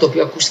το κομμάτι το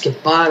οποίο ακούστηκε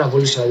πάρα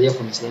πολύ στο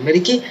ραδιόφωνο στην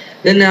Αμερική.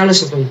 Δεν είναι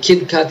άλλος από τον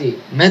Kid Cudi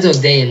με το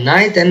Day and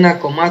Night, ένα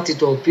κομμάτι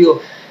το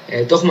οποίο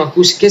το έχουμε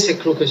ακούσει και σε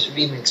Crookers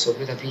Remix, το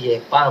οποίο θα πήγε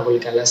πάρα πολύ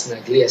καλά στην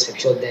Αγγλία σε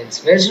πιο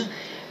dance version.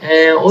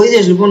 Ο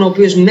ίδιος λοιπόν, ο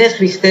οποίος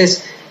μέχρι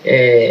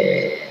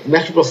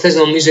προχθές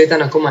νομίζω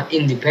ήταν ακόμα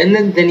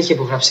independent, δεν είχε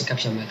υπογράψει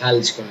κάποια μεγάλη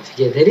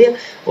δισκογραφική εταιρεία.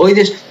 Ο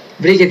ίδιος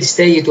βρήκε τη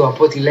στέγη του,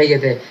 από ό,τι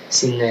λέγεται,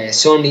 στην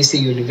Sony ή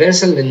στη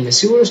Universal, δεν είμαι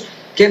σίγουρος,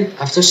 και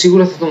αυτό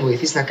σίγουρα θα τον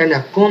βοηθήσει να κάνει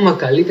ακόμα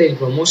καλύτερη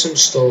promotion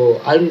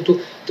στο album του,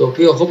 το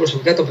οποίο εγώ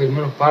προσωπικά το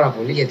περιμένω πάρα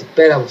πολύ, γιατί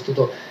πέρα από αυτό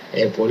το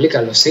πολύ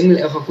καλό single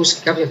έχω ακούσει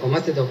και κάποια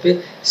κομμάτια τα οποία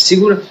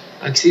σίγουρα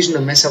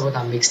αξίζουν μέσα από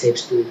τα mixtapes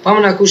του. Πάμε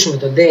να ακούσουμε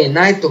το Day and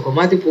Night, το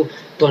κομμάτι που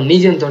τον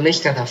ίδιο τον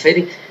έχει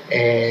καταφέρει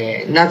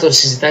να τον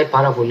συζητάει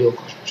πάρα πολύ ο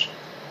κόσμος.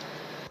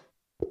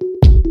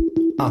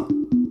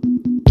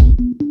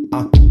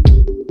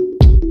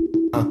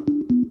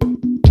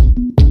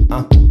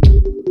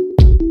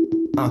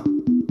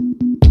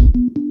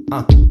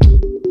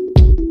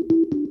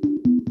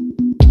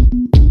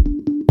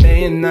 Day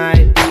and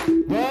night,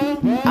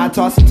 I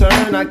toss and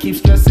turn, I keep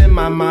stressing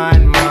my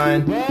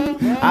mind.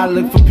 I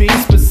look for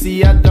peace, but see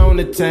I don't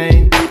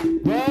attain.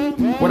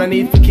 What I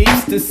need for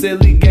keeps this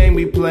silly game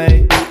we play.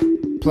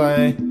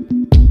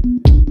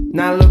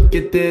 Now look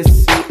at this,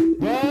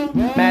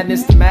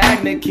 madness the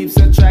magnet keeps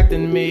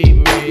attracting me.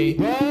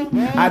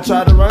 I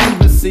try to run,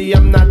 but see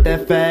I'm not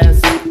that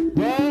fast.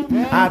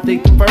 I think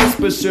I'm first,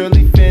 but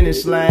surely finish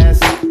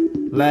last.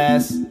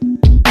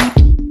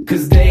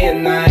 Cause day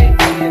and night,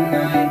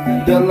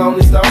 the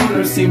lonely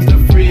stoner seems to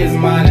free his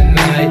mind at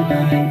night.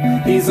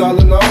 He's all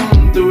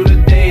alone through the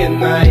day and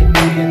night.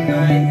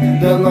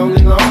 The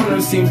lonely loner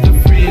seems to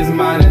free his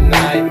mind at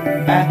night.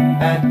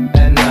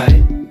 At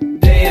night,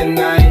 day and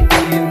night.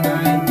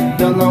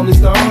 The lonely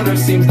stoner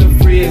seems to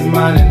free his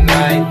mind at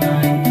night.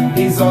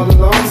 He's all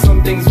alone, some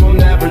things will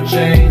never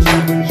change.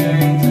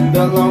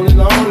 The lonely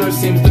loner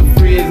seems to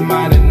free his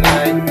mind at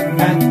night.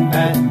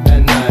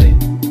 At night,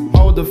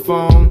 hold the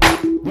phone.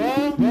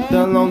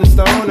 The lonely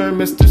stoner,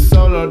 Mr.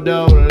 Solo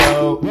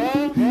Dolo.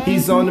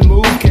 He's on the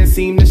move, can't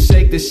seem to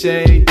shake the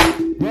shade.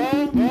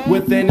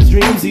 Within his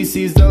dreams, he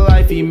sees the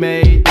life he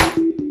made.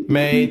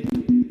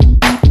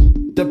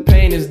 The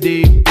pain is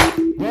deep.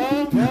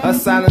 A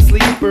silent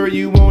sleeper,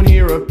 you won't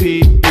hear a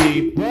peep.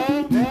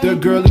 The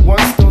girl he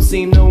wants don't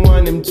seem to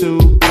want him to.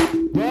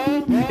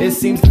 It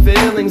seems the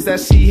feelings that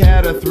she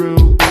had her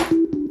through.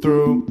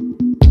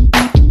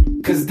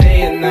 Cause day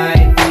and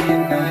night,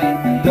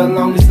 the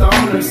lonely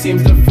stoner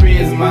seems to free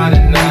his mind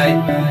at night.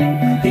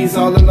 He's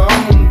all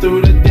alone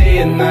through the day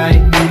and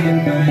night.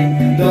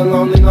 The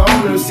lonely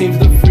loner seems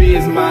to free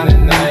his mind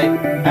at night.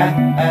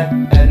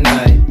 At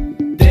night,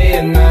 day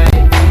and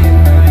night.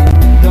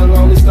 The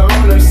lonely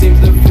stoner seems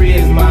to free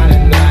his mind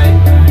at night.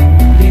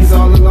 He's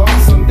all alone,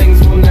 some things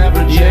will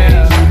never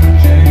change.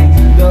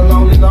 The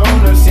lonely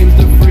loner seems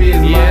to free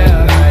his mind at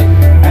night.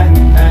 At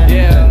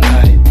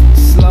night,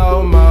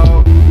 slow-mo.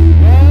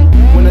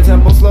 When the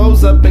tempo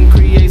slows up and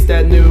creates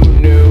that new.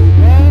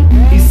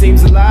 He seems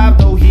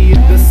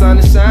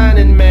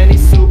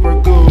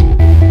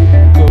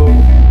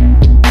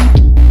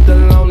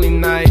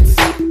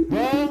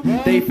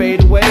they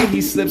fade away, he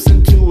slips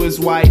into his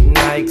white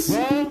Nikes.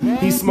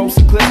 He smokes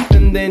a clip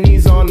and then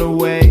he's on the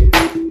way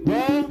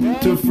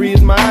to free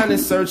his mind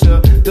and search her,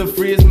 to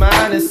free his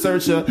mind and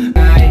search her.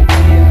 Night.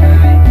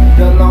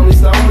 The lonely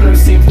stoner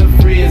seems to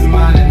free his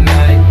mind at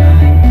night.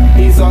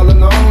 He's all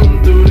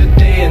alone through the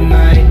day and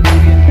night.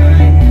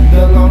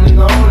 The lonely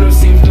loner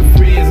seems to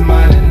free his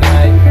mind at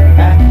night.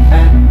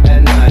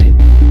 At night,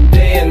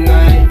 day and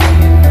night.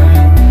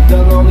 The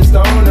lonely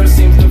stoner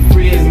seems to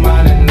free his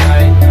mind at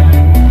night.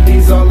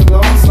 He's all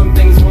alone, some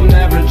things will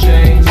never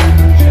change.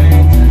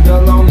 The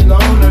lonely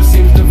loner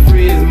seems to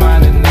free his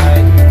mind at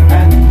night.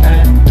 At night.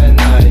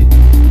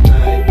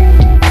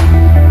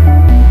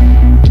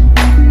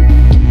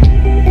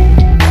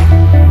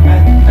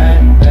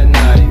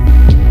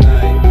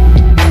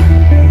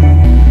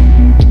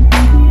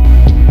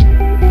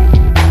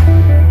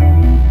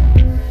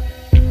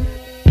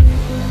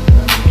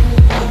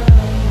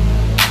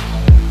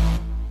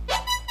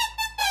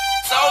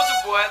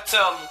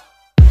 Tell me.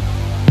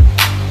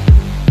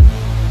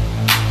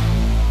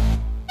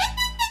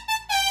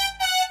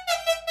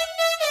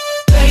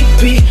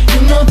 Baby, you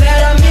know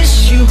that I miss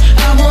you.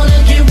 I wanna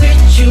get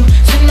with you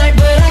tonight,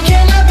 but I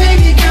cannot,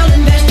 baby girl,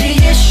 and that's the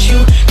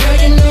issue. Girl,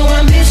 you know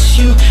I miss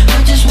you. I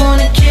just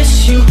wanna kiss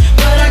you,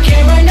 but I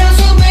can't right now,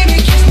 so baby,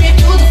 kiss me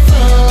through the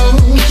phone.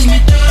 Kiss me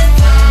through the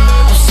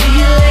phone. I'll see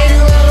you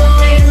later on,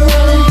 later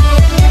on.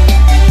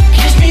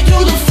 Kiss me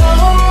through the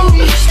phone.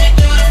 Kiss me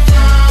through the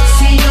phone.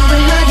 See you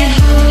when I get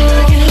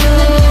home.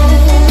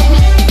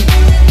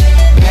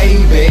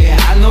 Baby,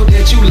 I know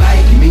that you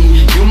like me.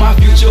 You my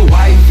future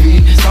wifey.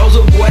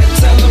 Soldier boy,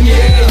 tell him,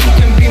 yeah, you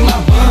can be my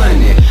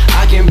bunny.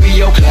 I can be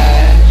your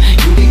Clyde.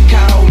 You can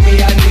call me,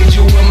 I need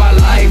you in my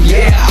life.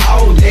 Yeah,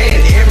 all that,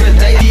 every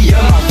day.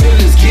 Yeah, my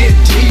feelings get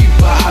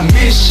deeper. I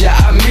miss ya,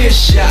 I miss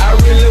ya. I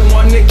really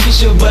wanna kiss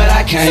you, but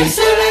I can't.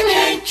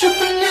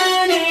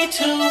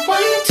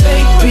 678-999-212.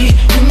 Baby,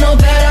 you know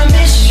that I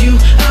miss you.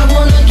 I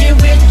wanna get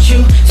with you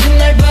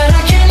tonight, but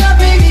I cannot,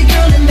 baby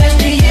girl, and that's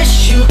the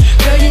issue.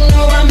 Girl, you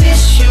know I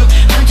miss you.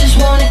 I just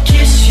wanna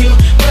kiss you,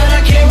 but I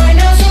can't right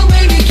now, so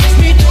baby, kiss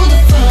me through the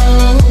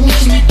phone.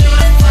 Kiss me through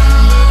the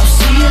phone. I'll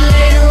see you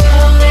later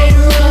on,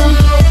 later on.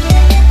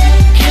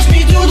 Kiss me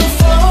through the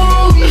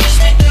phone. Kiss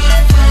me through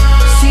the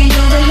phone. See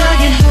you when I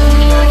get home.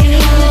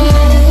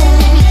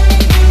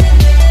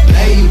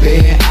 Baby,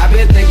 I've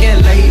been thinking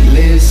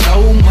lately so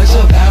much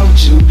about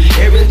you.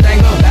 Everything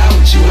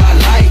about you, I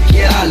like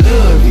it, I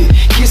love it.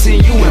 Kissing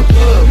you in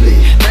public,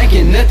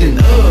 thinking nothing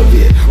of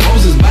it.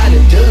 Roses by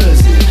the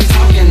dozen,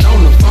 talking on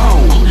the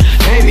phone.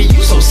 Baby,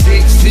 you so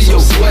sexy,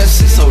 your voice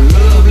is so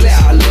lovely.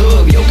 I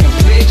love your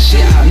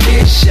complexion. I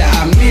miss ya,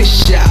 I miss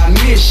ya, I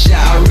miss ya.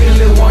 I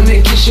really wanna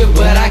kiss you,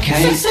 but I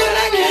can't.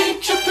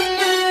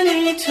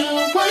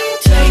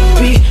 678-999-212.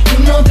 Baby, you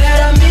know that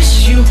I miss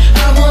you.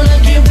 I wanna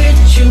get with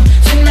you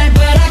tonight,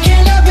 but I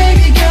cannot,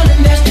 baby girl,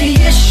 and that's the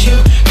issue.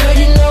 Girl,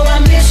 you know I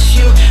miss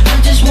you. I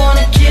just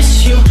wanna kiss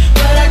you,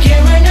 but I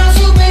can't right now,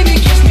 so baby,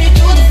 kiss me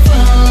through the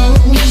phone.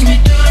 Kiss me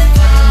through the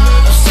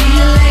phone. I'll see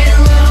you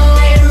later on,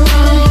 later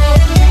on.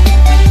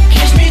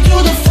 Kiss me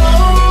through the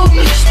phone.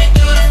 Kiss me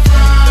through the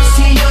phone.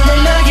 See you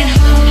when I get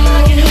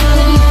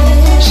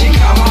home. She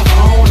called my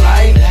phone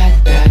like that.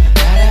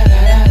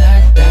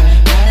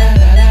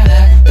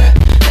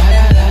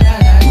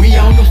 We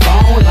on the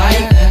phone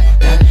like that.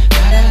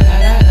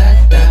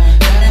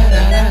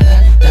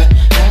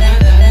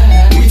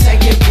 We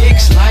taking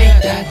pics like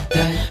that.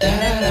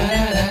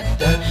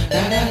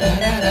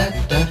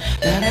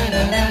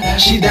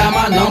 She dial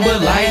my number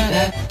like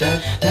that. 678-999-212.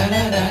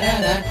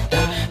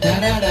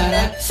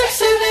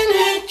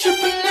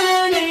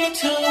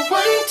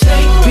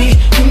 Baby,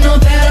 you know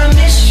that I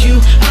miss you.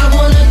 I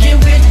wanna get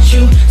with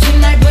you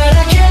tonight, but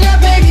I cannot,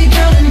 baby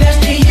girl, and that's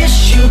the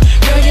issue.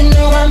 Girl, you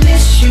know I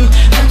miss you.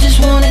 I just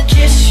wanna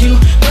kiss you,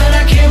 but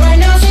I can't right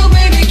now, so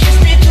baby, kiss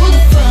me through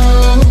the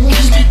phone.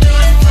 Kiss me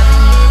through the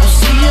phone. I'll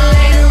see you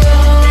later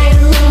on,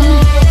 later on.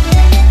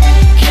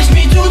 Kiss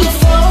me through the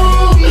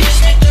phone. Kiss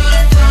me through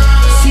the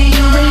phone. See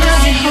you when I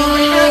get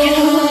home.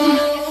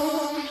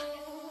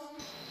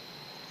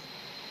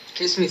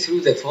 Kiss Me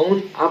Through the Phone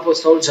από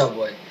Soulja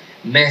Boy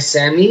με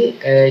Sammy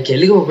και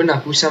λίγο πριν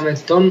ακούσαμε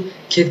τον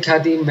Kid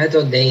Cudi με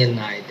το Day and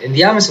Night.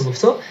 Ενδιάμεσα από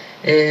αυτό,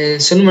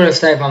 στο νούμερο 7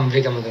 είπαμε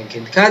βρήκαμε τον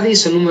Kid Cudi,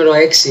 στο νούμερο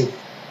 6,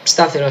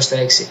 σταθερό στο 6,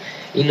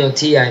 είναι ο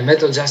T.I. με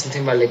τον Justin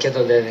Timberlake και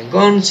τον Dead and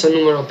Gone, στο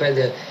νούμερο 5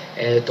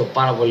 το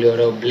πάρα πολύ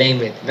ωραίο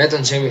Blame It με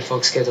τον Jamie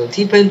Foxx και τον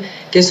T-Pain,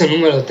 και στο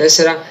νούμερο 4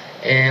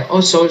 ο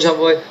Soulja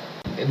Boy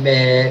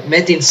με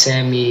την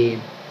Sammy.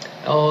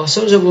 Ο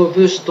Soulja Boy, ο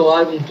οποίος το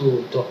άλμπουμ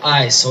του, το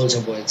I Soulja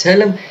Boy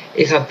Tell Him,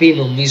 είχα πει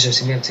νομίζω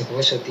σε μια από τις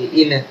εκπομπές ότι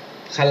είναι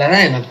χαλαρά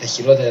ένα από τα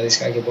χειρότερα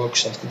δισκάκια που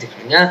άκουσα αυτή τη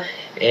χρονιά.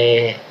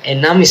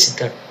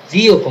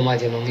 1,5-2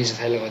 κομμάτια νομίζω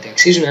θα έλεγα ότι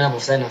αξίζουν. Ένα από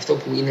αυτά είναι αυτό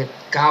που είναι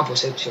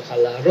κάπως έτσι πιο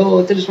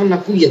χαλαρό, τέλος πάντων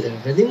ακούγεται,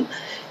 παιδί μου.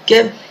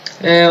 Και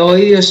ο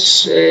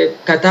ίδιος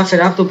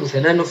κατάφερε από το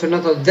πουθενά, ενώ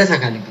φαινόταν ότι δεν θα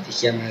κάνει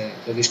επιτυχία με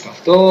το δίσκο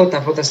αυτό. Τα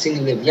πρώτα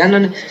single δεν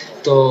πιάνανε.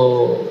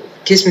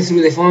 και Smith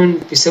Through the Phone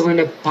πιστεύω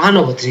είναι πάνω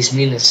από 3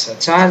 μήνες στα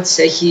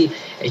charts,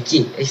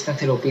 έχει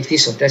σταθεροποιηθεί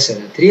στο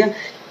 4-3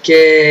 και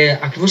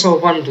ακριβώς από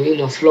πάνω του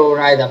είναι ο Flow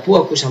Rider που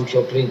ακούσαμε πιο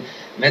πριν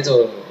με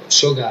το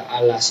Sugar,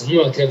 αλλά στο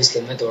νούμερο 3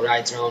 βρίσκεται με το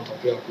Right Round, το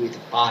οποίο ακούγεται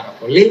πάρα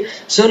πολύ.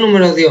 Στο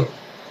νούμερο 2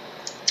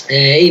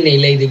 είναι η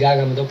Lady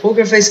Gaga με το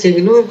Poker Face, και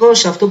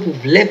γενικώς αυτό που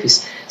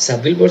βλέπεις στα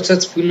Billboard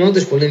Charts που είναι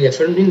όντως πολύ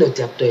ενδιαφέρον είναι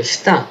ότι από το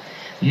 7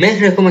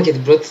 μέχρι ακόμα και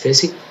την πρώτη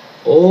θέση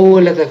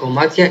όλα τα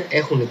κομμάτια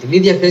έχουν την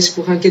ίδια θέση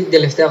που είχαν και την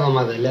τελευταία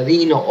εβδομάδα,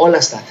 δηλαδή είναι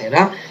όλα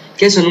σταθερά,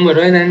 και στο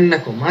νούμερο 1 είναι ένα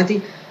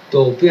κομμάτι το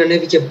οποίο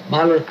ανέβηκε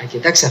μάλλον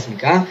αρκετά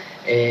ξαφνικά.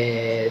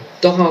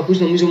 Το είχαμε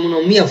ακούσει νομίζω μόνο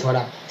μία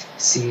φορά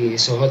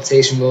στο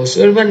HotStation Goes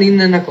Urban.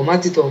 Είναι ένα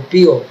κομμάτι το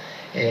οποίο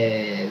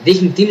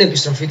δείχνει την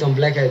επιστροφή των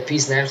Black Eyed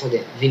Peas να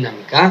έρχονται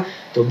δυναμικά,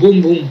 το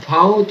Boom Boom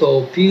Pow, το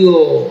οποίο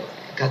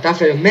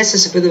κατάφερε μέσα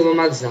σε 5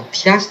 εβδομάδες να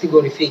πιάσει την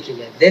κορυφή και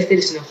για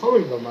δεύτερη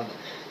συνεχόμενη εβδομάδα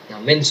να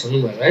μένει στο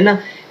νούμερο 1.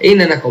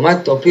 Είναι ένα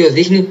κομμάτι το οποίο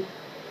δείχνει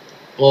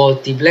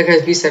ότι οι Black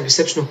Eyed Peas θα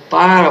επιστρέψουν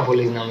πάρα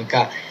πολύ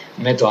δυναμικά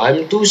με το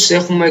album τους.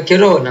 Έχουμε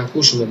καιρό να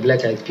ακούσουμε Black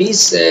Eyed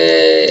Peas,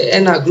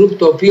 ένα group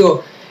το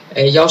οποίο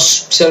για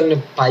όσους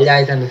ξέρουν παλιά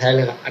ήταν, θα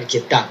έλεγα,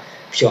 αρκετά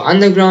πιο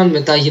underground,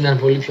 μετά γίνανε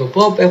πολύ πιο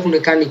pop,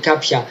 έχουν κάνει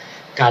κάποια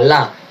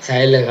καλά, θα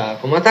έλεγα,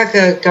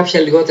 κομματάκια, κάποια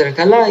λιγότερα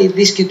καλά. Οι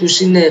δίσκοι τους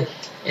είναι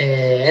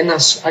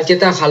ένας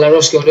αρκετά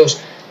χαλαρός και ωραίος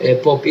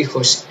pop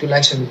ήχος,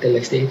 τουλάχιστον την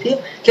τελευταία αιτία,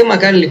 και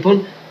μακάρι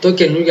λοιπόν το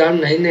καινούργιο album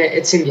να είναι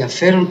έτσι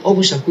ενδιαφέρον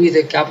όπως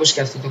ακούγεται κάπως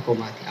και αυτό το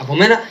κομμάτι. Από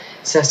μένα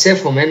σας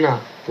εύχομαι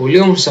ένα πολύ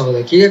όμορφο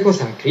Σαββατοκύριακο.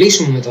 Θα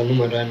κλείσουμε με το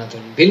νούμερο 1 των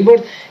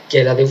Billboard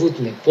και ραντεβού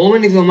την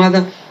επόμενη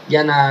εβδομάδα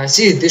για να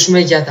συζητήσουμε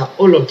για τα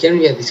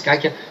ολοκαίνουργια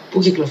δισκάκια που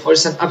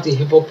κυκλοφόρησαν από την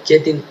hip hop και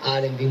την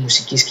R&B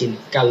μουσική σκηνή.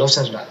 Καλό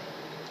σας βράδυ.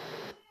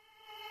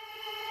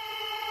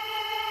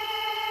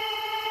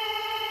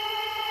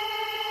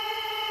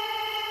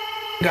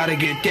 Gotta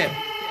get that.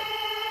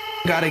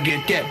 Gotta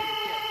get that.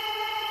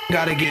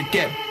 Gotta get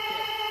that.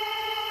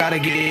 Gotta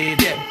get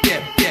that.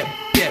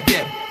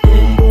 That.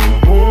 Boom, boom,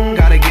 boom.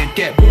 Gotta get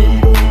that.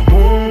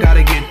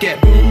 Gotta get that.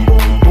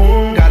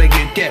 Gotta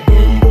get that.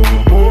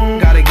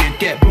 Gotta get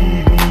that.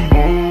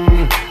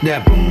 That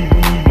boom,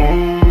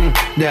 boom.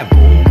 That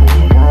boom,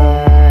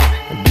 boom.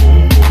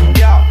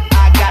 Yo,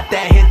 I got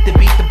that hit to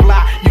beat the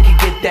block. You can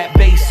get that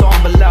bass on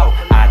below.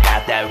 I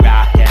got that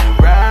rock and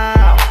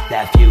roll.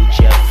 That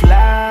future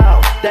flow.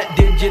 That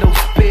digital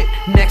spit,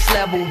 next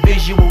level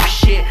visual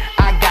shit.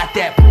 I got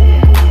that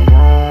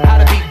how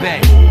to beat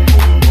bang.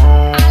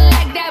 I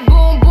like that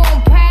boom boom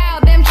pow.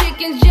 Them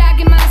chickens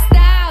jacking my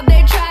style.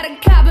 They try to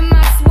copy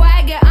my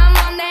swagger. I'm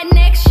on that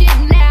next shit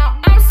now.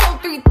 I'm sold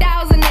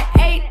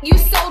 3008. You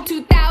sold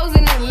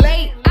 2000 and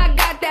late. I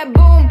got that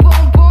boom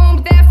boom boom.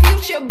 That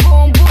future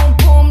boom boom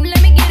boom. Let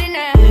me get it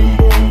now.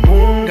 Boom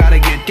boom, gotta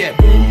get that.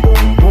 Boom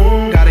boom,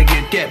 gotta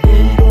get that.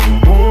 Boom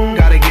boom,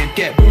 gotta get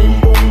that.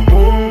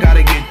 Boom,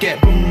 gotta get that.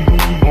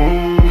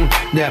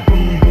 That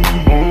boom,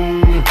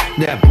 boom,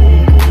 that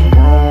boom,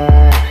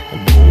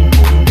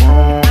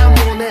 I'm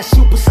on that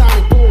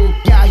supersonic boom.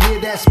 Y'all hear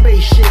that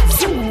spaceship?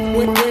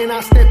 When I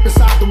step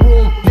inside the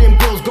room, them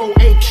girls go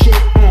ape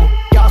shit.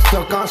 Y'all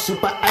stuck on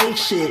super 8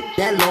 shit.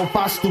 That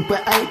lo-fi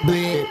stupid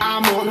 8-bit.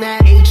 I'm on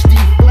that HD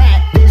flat.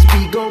 This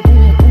beat go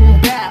boom, boom,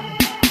 bap.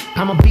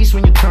 I'm a beast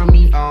when you turn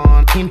me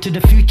on. Into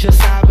the future,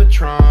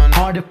 Cybertron.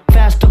 Harder,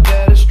 faster,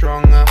 better,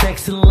 stronger.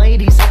 Sexy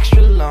ladies,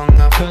 extra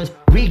longer. Cause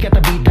we got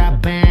to beat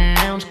that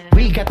bounce.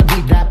 We got to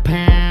beat that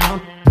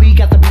pound. We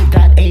got to beat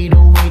that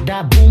 808,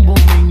 that boom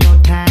boom in your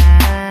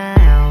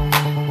town.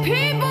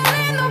 People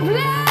in the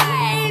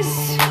place,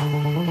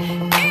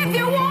 if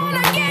you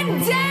wanna get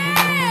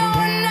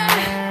down,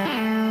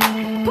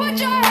 put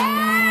your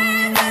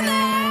hands in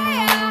the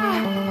air.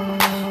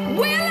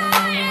 Will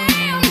I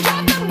am,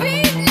 drop the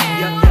beat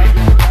now.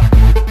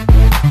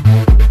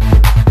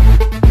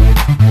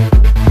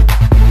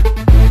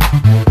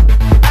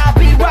 I'll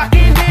be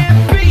rocking them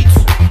beats.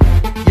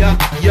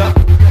 Yup.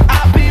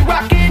 I'll be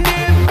rocking them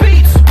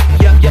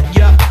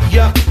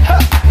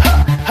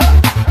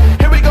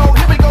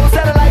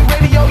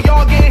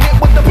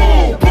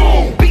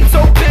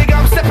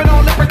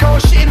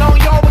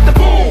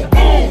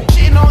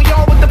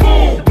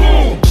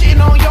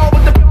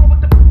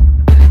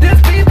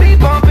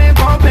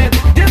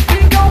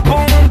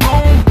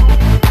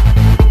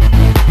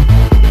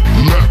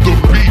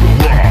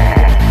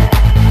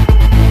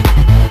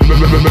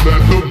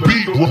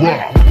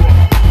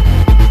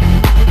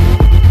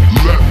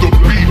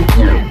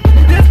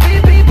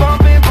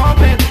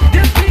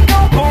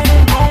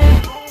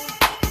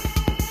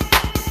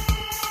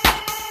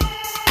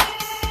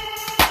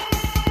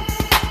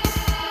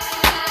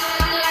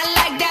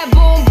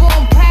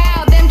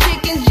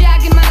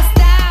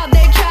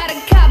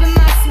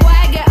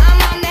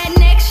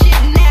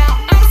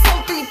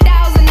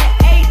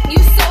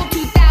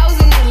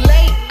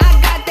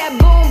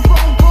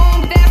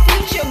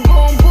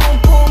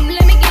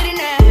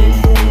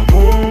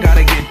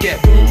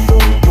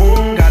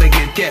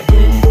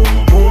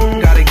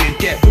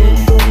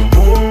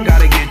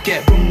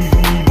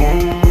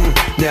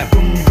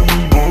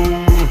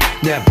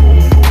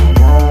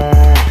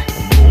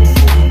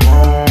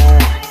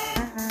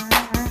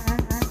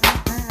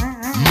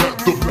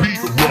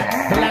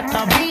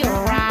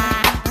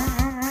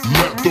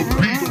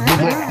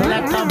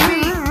Let the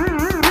beat.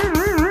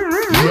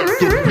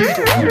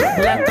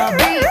 Let the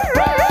beat.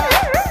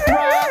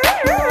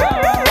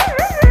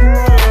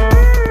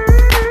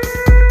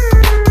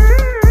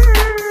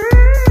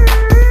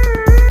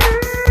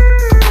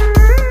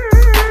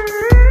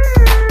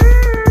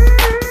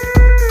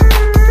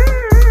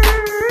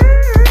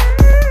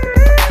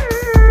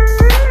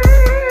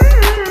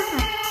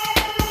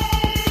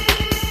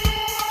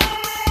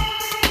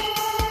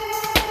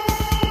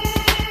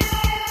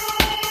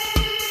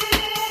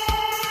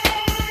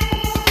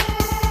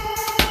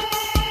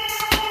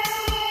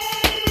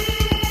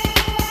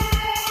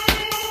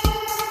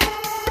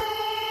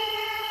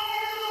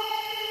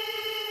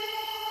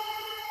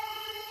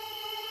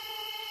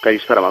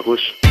 Καλησπέρα, μ'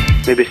 ακούς?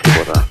 Μην πεις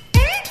τίποτα.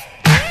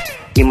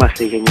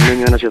 Είμαστε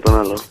γεννημένοι ο ένας για τον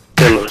άλλο.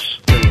 Τέλος.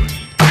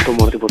 Αυτό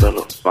μόνο, τίποτα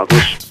άλλο. Μ'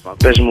 ακούς?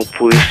 Πες μου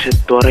που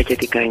είσαι τώρα και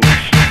τι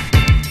κάνεις.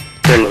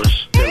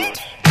 Τέλος.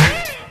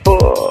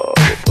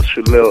 Πώς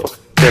σου λέω.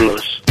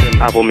 Τέλος.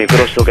 Από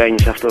μικρός το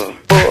κάνεις αυτό.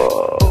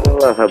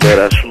 Όλα θα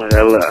περάσουμε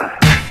καλά.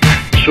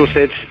 Σου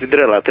ήρθε έτσι την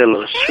τρέλα.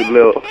 Τέλος. Σου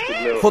λέω.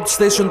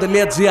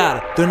 HotStation.gr,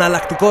 το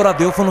εναλλακτικό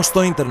ραδιόφωνο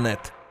στο ίντερνετ.